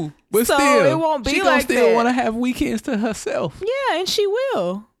true. But so still, it won't be she like still that. Want to have weekends to herself. Yeah, and she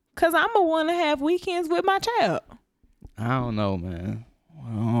will. Because I'm going to want to have weekends with my child. I don't know, man.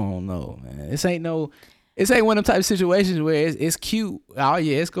 This ain't one of them type of situations where it's cute. Oh,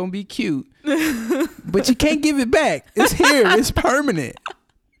 yeah, it's going to be cute. But you can't give it back. It's here. It's permanent.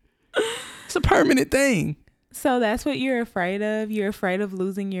 It's a permanent thing. So that's what you're afraid of? You're afraid of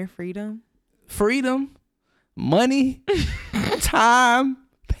losing your freedom? Freedom, money, time,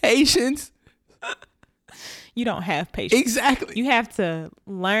 patience. You don't have patience. Exactly. You have to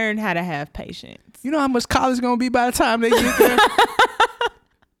learn how to have patience. You know how much college is going to be by the time they get there?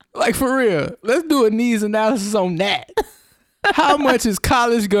 Like, for real. Let's do a needs analysis on that. How much is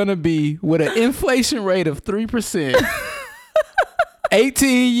college going to be with an inflation rate of 3%?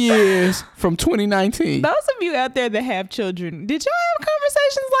 18 years from 2019. Those of you out there that have children, did y'all have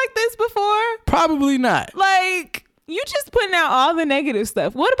conversations like this before? Probably not. Like, you just putting out all the negative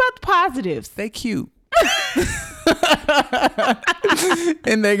stuff. What about the positives? They cute.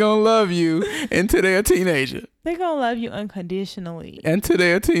 And they gonna love you until they're a teenager. They gonna love you unconditionally. Until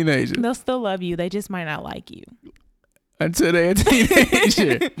they're a teenager. They'll still love you. They just might not like you. Until they're a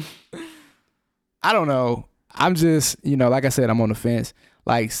teenager. I don't know. I'm just, like I said, I'm on the fence.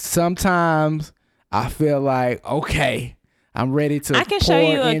 Like, sometimes I feel like, okay, I'm ready to. I can show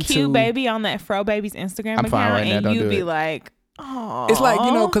you a cute baby on that Fro Baby's Instagram account, right now, and you'd be like, oh. It's like,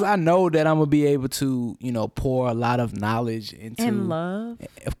 because I know that I'm going to be able to, pour a lot of knowledge into. And love.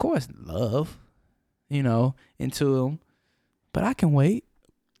 Of course, love, into them. But I can wait.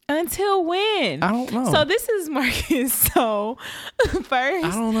 Until when? I don't know. So this is Marcus. So first,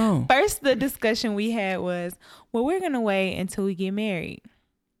 I don't know. First, the discussion we had was, well, we're going to wait until we get married.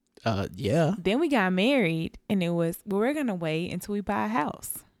 Yeah. Then we got married and it was, well, we're going to wait until we buy a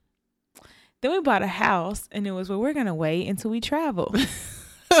house. Then we bought a house and it was, well, we're going to wait until we travel.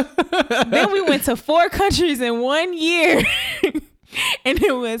 Then we went to 4 countries in 1 year. And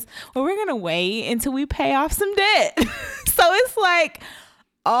it was, well, we're going to wait until we pay off some debt. So it's like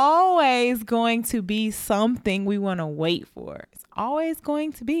always going to be something we want to wait for. It's always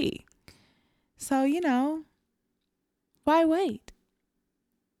going to be. So, why wait?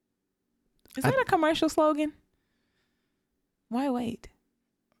 Is that a commercial slogan? Why wait?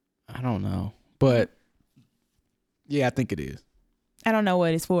 I don't know. But yeah, I think it is. I don't know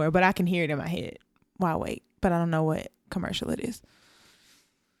what it's for, but I can hear it in my head. Why wait? But I don't know what commercial it is.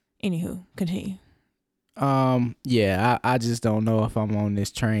 Anywho, continue. Yeah, I just don't know if I'm on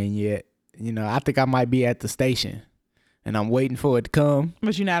this train yet. I think I might be at the station and I'm waiting for it to come.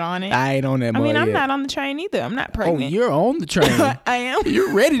 But you're not on it? I ain't on that mode I'm yet. not on the train either. I'm not pregnant. Oh, you're on the train. I am.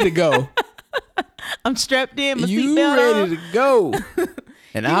 You're ready to go. I'm strapped in. My you seatbelt ready on. to go.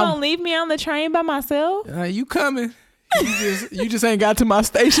 And you gonna leave me on the train by myself? You coming. You just ain't got to my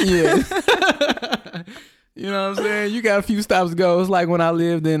station yet. You know what I'm saying? You got a few stops to go. It's like when I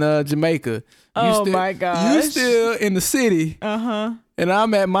lived in Jamaica. My gosh. You still in the city. Uh-huh. And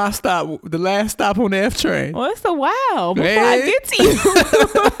I'm at my stop, the last stop on the F train. Well, it's a while before I get to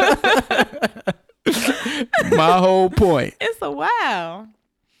you. My whole point. It's a while.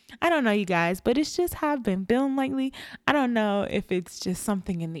 I don't know, you guys, but it's just how I've been feeling lately. I don't know if it's just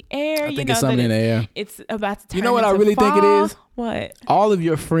something in the air. I think it's something in the air. It's about to turn You know what I really fall. think it is? What? All of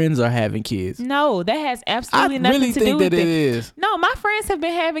your friends are having kids. No, that has absolutely nothing to do with it. I really think that it is. No, my friends have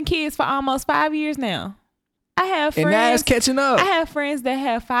been having kids for almost 5 years now. I have friends. And now it's catching up. I have friends that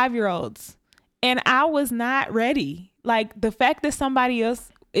have 5-year-olds, and I was not ready. Like, the fact that somebody else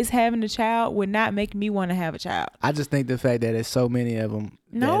is having a child would not make me want to have a child. I just think the fact that there's so many of them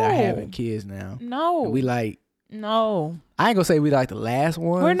that are having kids now. No. And we like. No. I ain't gonna say we like the last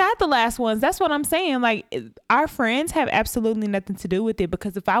one. We're not the last ones. That's what I'm saying. Like, our friends have absolutely nothing to do with it,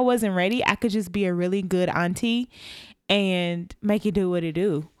 because if I wasn't ready, I could just be a really good auntie and make it do what it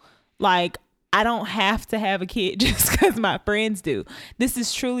do. Like, I don't have to have a kid just because my friends do. This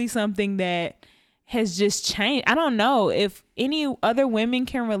is truly something that has just changed. I don't know if any other women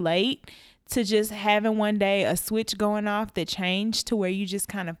can relate to just having one day a switch going off that changed to where you just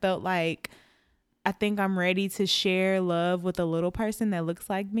kind of felt like, I think I'm ready to share love with a little person that looks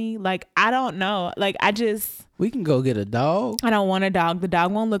like me. Like, I don't know. Like, we can go get a dog. I don't want a dog. The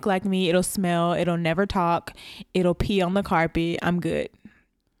dog won't look like me. It'll smell. It'll never talk. It'll pee on the carpet. I'm good.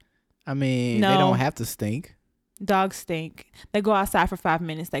 I mean, they don't have to stink. Dogs stink. They go outside for 5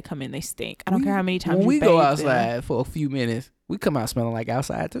 minutes. They come in. They stink. I don't care how many times when we you go bathe outside them. for a few minutes, we come out smelling like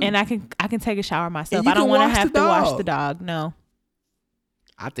outside too. And I can take a shower myself. And you I don't can want to wash have the to wash dog. the dog. No.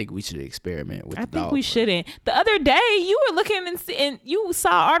 I think we should experiment with the dog. I think we shouldn't. The other day, you were looking and you saw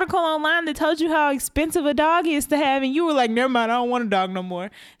an article online that told you how expensive a dog is to have, and you were like, never mind, I don't want a dog no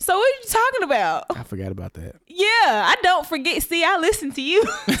more. So what are you talking about? I forgot about that. Yeah, I don't forget. See, I listen to you.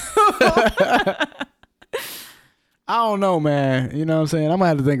 I don't know, man. You know what I'm saying? I'm going to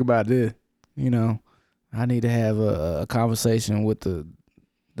have to think about this. You know, I need to have a conversation with the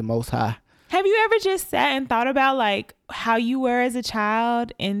Most High. Have you ever just sat and thought about like how you were as a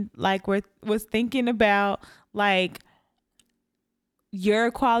child and like was thinking about like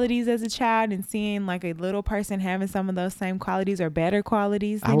your qualities as a child and seeing like a little person having some of those same qualities or better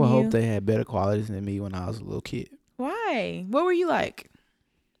qualities than I would you? hope they had better qualities than me when I was a little kid. Why? What were you like?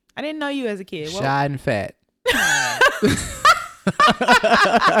 I didn't know you as a kid. Shy and fat.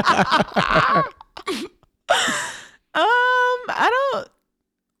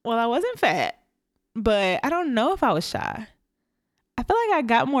 I wasn't fat, but I don't know if I was shy. I feel like I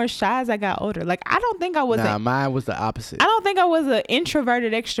got more shy as I got older. Like, I don't think I was. Mine was the opposite. I don't think I was an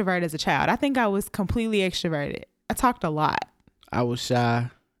introverted extrovert as a child. I think I was completely extroverted. I talked a lot. I was shy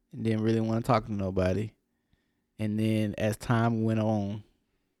and didn't really want to talk to nobody. And then as time went on,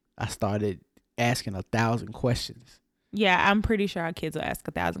 I started asking 1,000 questions. Yeah, I'm pretty sure our kids will ask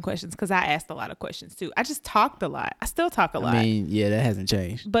 1,000 questions because I asked a lot of questions too. I just talked a lot. I still talk a lot. I mean, yeah, that hasn't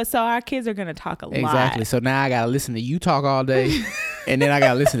changed. But so our kids are going to talk a lot. Exactly. So now I got to listen to you talk all day. And then I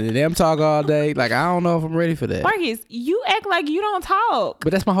got to listen to them talk all day. Like, I don't know if I'm ready for that. Marcus, you act like you don't talk.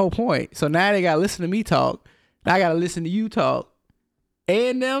 But that's my whole point. So now they got to listen to me talk. Now I got to listen to you talk.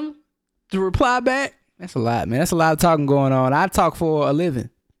 And them to reply back. That's a lot, man. That's a lot of talking going on. I talk for a living.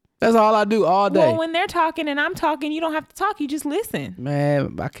 That's all I do all day. Well, when they're talking and I'm talking, you don't have to talk. You just listen.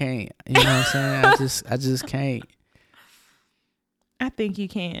 Man, I can't. You know what I'm saying? I just can't. I think you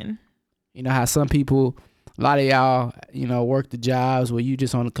can. You know how some people, a lot of y'all, you know, work the jobs where you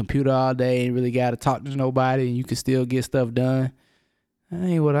just on the computer all day and really got to talk to nobody and you can still get stuff done. That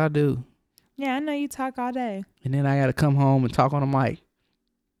ain't what I do. Yeah, I know you talk all day. And then I got to come home and talk on the mic.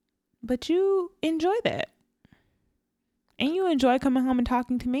 But you enjoy that. And you enjoy coming home and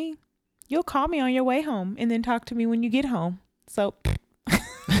talking to me. You'll call me on your way home and then talk to me when you get home. So.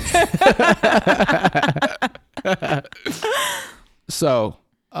 So,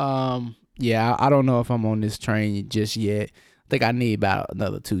 yeah, I don't know if I'm on this train just yet. I think I need about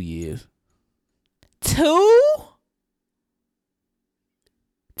another 2 years. 2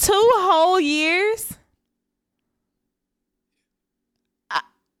 whole years?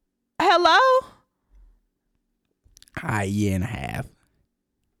 Hello? A year and a half.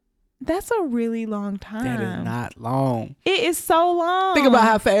 That's a really long time. That is not long. It is so long. Think about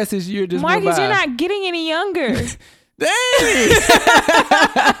how fast this year just went by. Marcus, you're not getting any younger. Dang!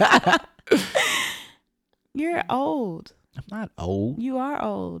 You're old. I'm not old. You are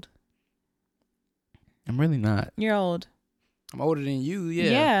old. I'm really not. You're old. I'm older than you, yeah.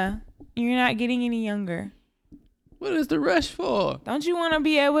 Yeah. You're not getting any younger. What is the rush for? Don't you want to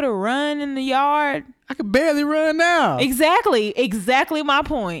be able to run in the yard? I can barely run now. Exactly. Exactly my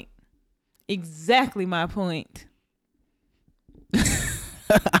point. Exactly my point.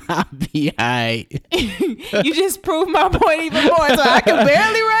 I'll be all right. You just proved my point even more. So I can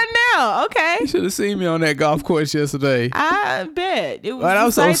barely run now. Okay. You should have seen me on that golf course yesterday. I bet. It was But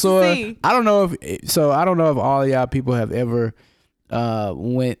I'm so nice sore. to see. I don't know if all of y'all people have ever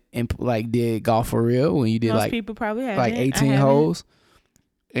went and like did golf for real when you did Most people probably have like 18 holes.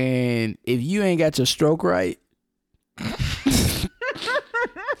 And if you ain't got your stroke right,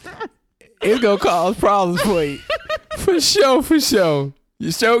 it's gonna cause problems for you. For sure.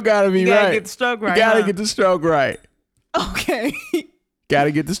 Your stroke gotta be You gotta right. get the stroke right. You gotta huh? get the stroke right. Okay.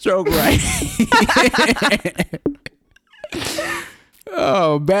 Gotta get the stroke right.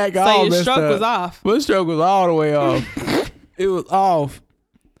 Oh, back So all your messed stroke up. was off. My stroke was all the way off. It was off.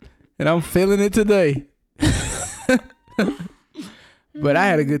 And I'm feeling it today. But I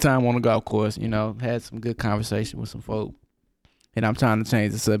had a good time on the golf course, you know, had some good conversation with some folk. And I'm trying to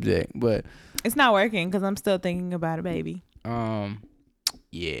change the subject. But It's not working because I'm still thinking about a baby.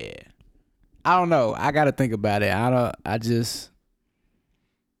 yeah. I don't know. I gotta think about it. I just,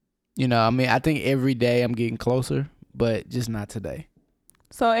 you know, I mean, I think every day I'm getting closer, but just not today.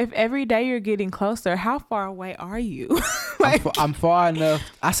 So if every day you're getting closer, how far away are you? I'm far enough.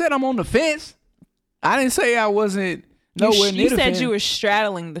 I said I'm on the fence. I didn't say I wasn't nowhere near you the said fence. you were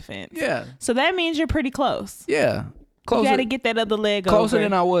straddling the fence. Yeah. So that means you're pretty close. Yeah. Closer, You got to get that other leg closer over.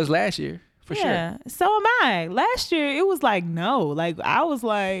 than I was last year, for Yeah. So am I. Last year, it was like, no. Like, I was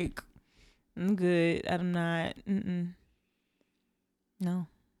like, I'm good. I'm not. No.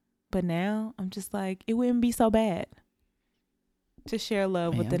 But now, I'm just like, it wouldn't be so bad to share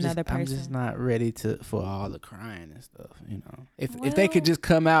love sure. with another person. I'm just not ready for all the crying and stuff, you know. If they could just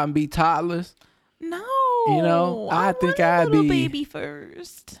come out and be toddlers. No. You know, I think want a I'd little be baby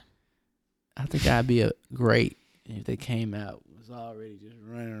first. I think I'd be a great if they came out was already just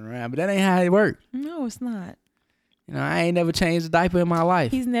running around. But that ain't how it works. No, it's not. You know, I ain't never changed a diaper in my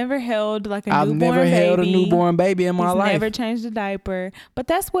life. He's never held like a I've newborn never baby. held a newborn baby in my He's life. never changed a diaper. But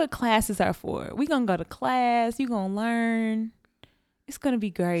that's what classes are for. We gonna go to class. You gonna learn. It's gonna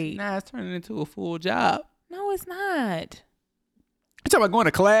be great. Nah, it's turning into a full job. No, it's not. You talking about going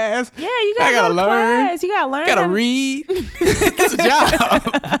to class? Yeah, you gotta gotta go to learn. class. You gotta learn. Gotta read. It's a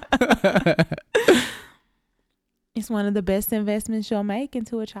job. It's one of the best investments you'll make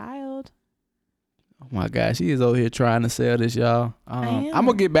into a child. Oh my gosh, she is over here trying to sell this, y'all. am. I'm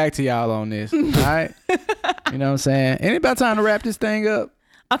gonna get back to y'all on this. All right. You know what I'm saying? Ain't it about time to wrap this thing up?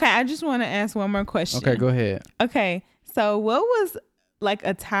 Okay, I just want to ask one more question. Okay, go ahead. Okay, so what was like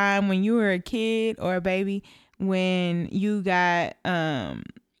a time when you were a kid or a baby when you got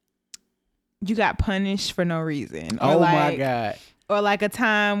punished for no reason? Or My God. Or like a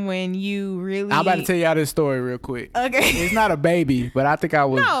time when you really... I'm about to tell y'all this story real quick. Okay. It's not a baby, but I think I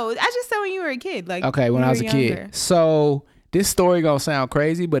was... No, I just said when you were a kid. Like, Okay, when I was a younger. kid. So this story gonna sound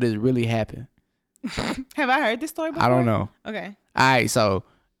crazy, but it really happened. Have I heard this story before? I don't know. Okay. All right, so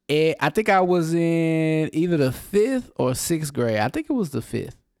I think I was in either the 5th or 6th grade. I think it was the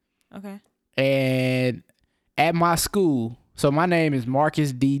 5th. Okay. And at my school, so my name is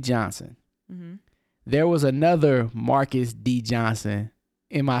Marcus D. Johnson. Mm-hmm. There was another Marcus D. Johnson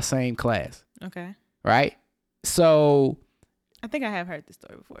in my same class. Okay. Right? So... I think I have heard this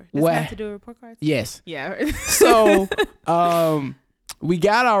story before. Does What? it have to do with report cards? Yes. Yeah. So we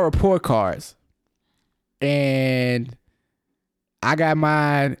got our report cards. And I got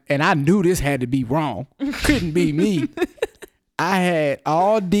mine, and I knew this had to be wrong. Couldn't be me. I had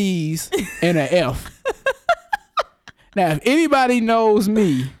all D's and an F. Now, if anybody knows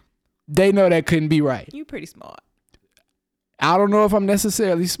me, they know that couldn't be right. You pretty smart. I don't know if I'm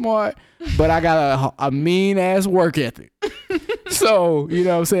necessarily smart, but I got a mean ass work ethic. So, you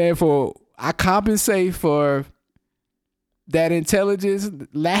know what I'm saying? I compensate for that intelligence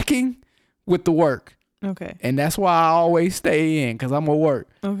lacking with the work. Okay. And that's why I always stay in, because I'm going to work.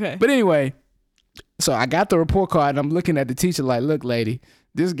 Okay. But anyway, so I got the report card and I'm looking at the teacher like, look, lady,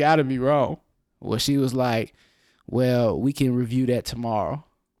 this got to be wrong. Well, she was like, well, we can review that tomorrow.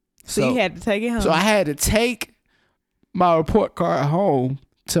 So you had to take it home. So I had to take my report card home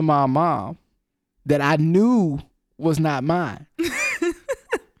to my mom that I knew was not mine.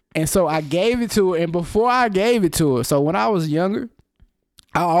 And so I gave it to her. And before I gave it to her, so when I was younger,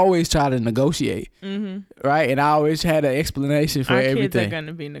 I always try to negotiate, right? And I always had an explanation for everything. Kids are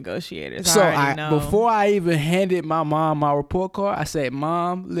gonna be negotiators. So I already know. before I even handed my mom my report card, I said,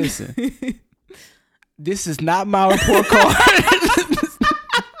 "Mom, listen, this is not my report card,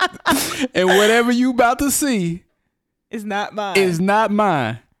 and whatever you about to see is not mine. is not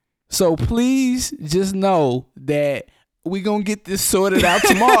mine. So please just know that we gonna get this sorted out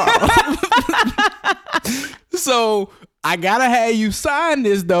tomorrow." So I gotta have you sign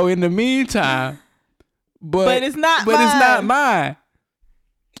this though in the meantime. But it's not mine. mine. It's not mine.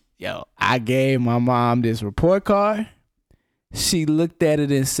 Yo, I gave my mom this report card. She looked at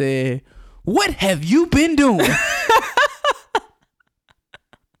it and said, "What have you been doing?"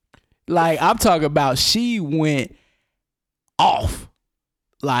 Like, I'm talking about she went off.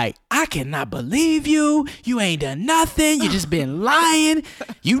 Like, I I cannot believe you. You ain't done nothing. You just been lying.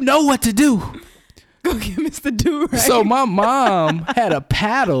 You know what to do. Go get Mr. Do-Right. So my mom had a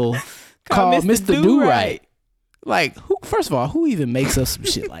paddle called Mr. Do-Right. Like, first of all, who even makes up some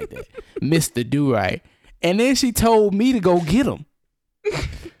shit like that? Mr. Do-Right. And then she told me to go get him.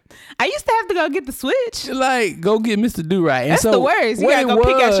 I used to have to go get the switch. Like, go get Mr. Do-Right. And That's the worst. You gotta go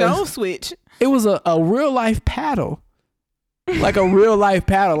pick out your own switch. It was a real life paddle. Like a real life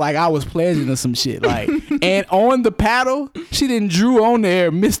paddle. Like I was pledging or some shit. Like, and on the paddle, she didn't drew on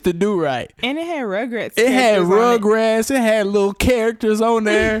there Mr. Do-Right. And it had Rugrats. It had Rugrats. It had little characters on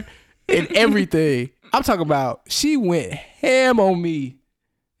there and everything. I'm talking about she went ham on me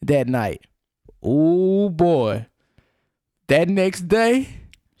that night. Oh boy. That next day.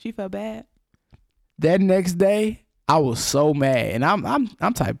 She felt bad. That next day, I was so mad. And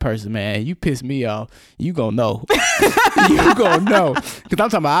I'm type of person, man. You piss me off, you gonna know. You gonna know. Cause I'm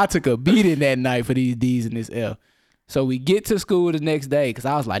talking about I took a beating that night for these D's and this F. So we get to school the next day, cause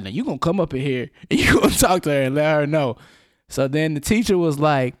I was like, now you gonna come up in here and you gonna talk to her and let her know. So then the teacher was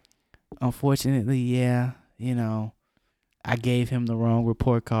like, unfortunately, yeah, I gave him the wrong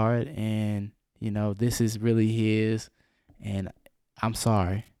report card and, this is really his and I'm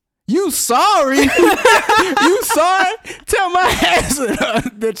sorry. You sorry? You sorry? Tell my ass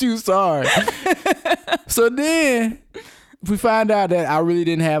that you sorry. So then we find out that I really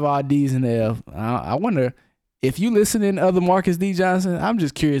didn't have all D's and F. I wonder if you listening to other Marcus D. Johnson, I'm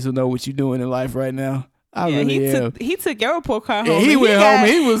just curious to know what you're doing in life right now. He took your report card home. And he went home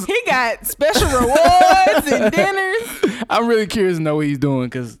and he got special rewards and dinners. I'm really curious to know what he's doing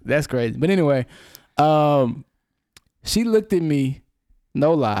because that's crazy. But anyway, she looked at me,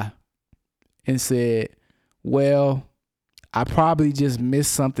 no lie, and said, well, I probably just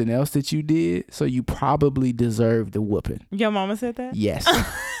missed something else that you did, so you probably deserve the whooping. Your mama said that? Yes.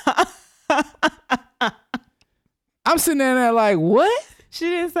 I'm sitting there like, what? She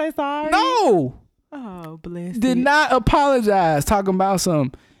didn't say sorry? No. Oh, bless Did you. not apologize. Talking about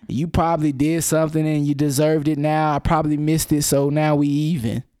you probably did something and you deserved it now. I probably missed it, so now we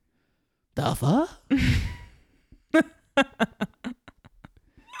even. The fuck?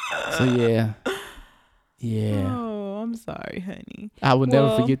 So yeah. Oh, I'm sorry, honey. I will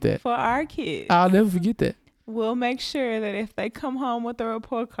never forget that. For our kids, I'll never forget that. We'll make sure that if they come home with a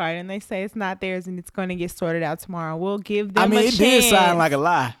report card and they say it's not theirs and it's going to get sorted out tomorrow, we'll give them a chance. It did sound like a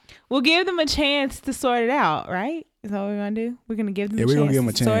lie. We'll give them a chance to sort it out, right? Is that what we're going to do? We're going to give them a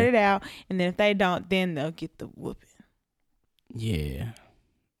chance to sort it out. And then if they don't, then they'll get the whooping. Yeah.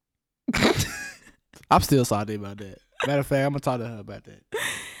 I'm still salty about that. Matter of fact, I'm going to talk to her about that.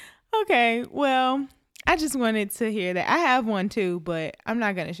 Okay, well, I just wanted to hear that. I have one too, but I'm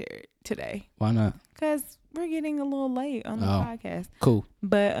not going to share it today. Why not? Because we're getting a little late on the podcast. Cool.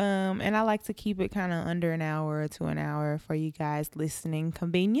 But and I like to keep it kind of under an hour to an hour for you guys listening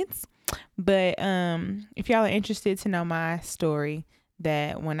convenience. But if y'all are interested to know my story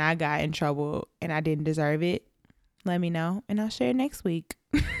that when I got in trouble and I didn't deserve it, let me know and I'll share it next week.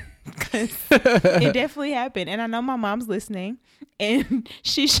 Cause it definitely happened. And I know my mom's listening and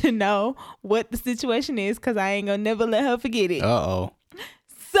she should know what the situation is because I ain't gonna never let her forget it. Uh-oh.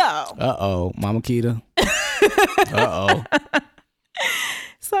 So. Mama Keita.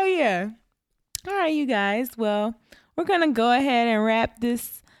 So yeah. All right, you guys. Well, we're going to go ahead and wrap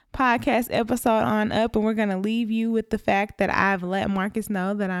this podcast episode on up, and we're going to leave you with the fact that I've let Marcus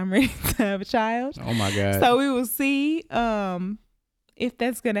know that I'm ready to have a child. Oh my God. So we will see if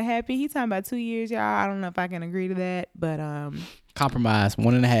that's going to happen. He's talking about 2 years, y'all. I don't know if I can agree to that, but compromise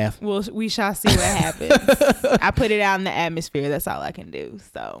 1.5. Well, we shall see what happens. I put it out in the atmosphere. That's all I can do.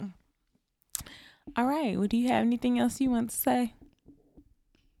 So, all right. Well, do you have anything else you want to say?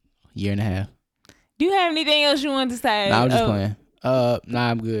 1.5. Do you have anything else you want to say? No, I'm just playing.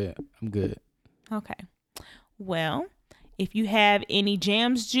 Nah, I'm good. Okay. Well, if you have any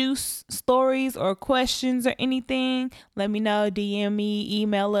Jams Juice stories or questions or anything, let me know. DM me,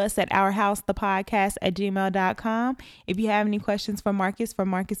 email us at ourhousethepodcast@gmail.com. If you have any questions for Marcus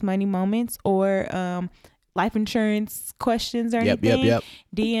Money Moments or life insurance questions or anything,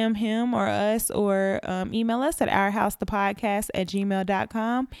 DM him or us or email us at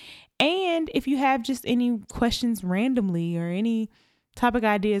ourhousethepodcast@gmail.com. And if you have just any questions randomly or any topic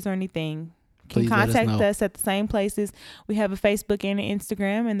ideas or anything, you can contact us at the same places. We have a Facebook and an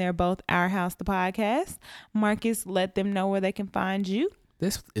Instagram, and they're both Our House the Podcast. Marcus, let them know where they can find you.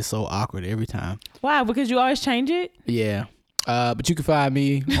 This is so awkward every time. Why? Because you always change it? Yeah. But you can find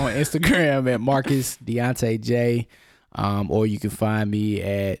me on Instagram at Marcus Deontay J, or you can find me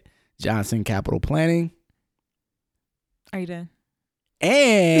at Johnson Capital Planning. Are you done?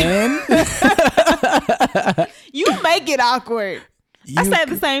 And You make it awkward. I say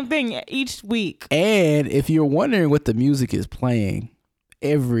the same thing each week. And if you're wondering what the music is playing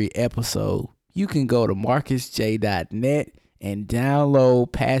every episode, you can go to marcusj.net and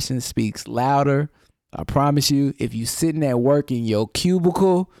download Passion Speaks Louder. I promise you, if you sitting at work in your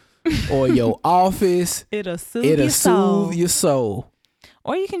cubicle or your office, it'll soothe your soul.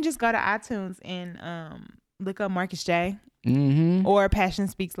 Or you can just go to iTunes and look up Marcus J. Mm-hmm. Or Passion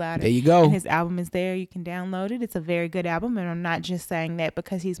Speaks Louder. There you go. And his album is there. You can download it. It's a very good album. And I'm not just saying that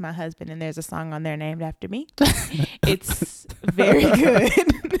because he's my husband and there's a song on there named after me. It's very good.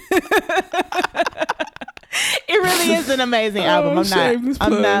 It really is an amazing album.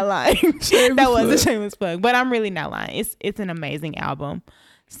 I'm not lying. That was a shameless plug. But I'm really not lying. It's an amazing album.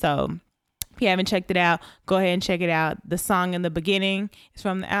 So if you haven't checked it out, go ahead and check it out. The song in the beginning is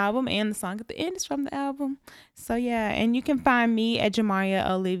from the album and the song at the end is from the album. So yeah, and you can find me at Jamaria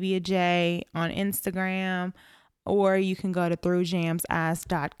Olivia J on Instagram, or you can go to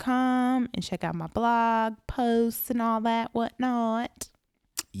throughjamseyes.com and check out my blog, posts, and all that whatnot.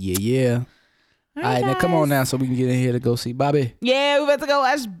 Yeah. All right, now come on now so we can get in here to go see Bobby. Yeah, we're about to go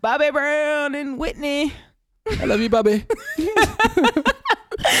watch Bobby Brown and Whitney. I love you, Bobby.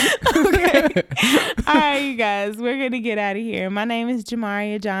 Okay. All right, you guys, we're going to get out of here. My name is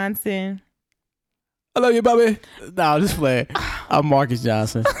Jamaria Johnson. I love you, Bobby. No, just playing. I'm Marcus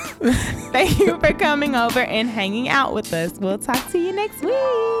Johnson. Thank you for coming over and hanging out with us. We'll talk to you next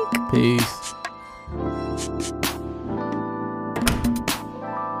week. Peace.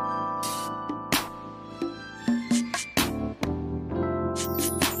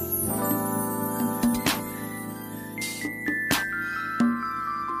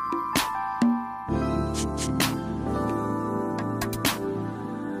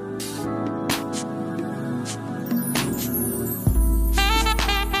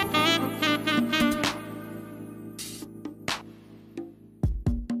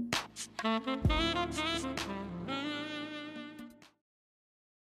 Thank you.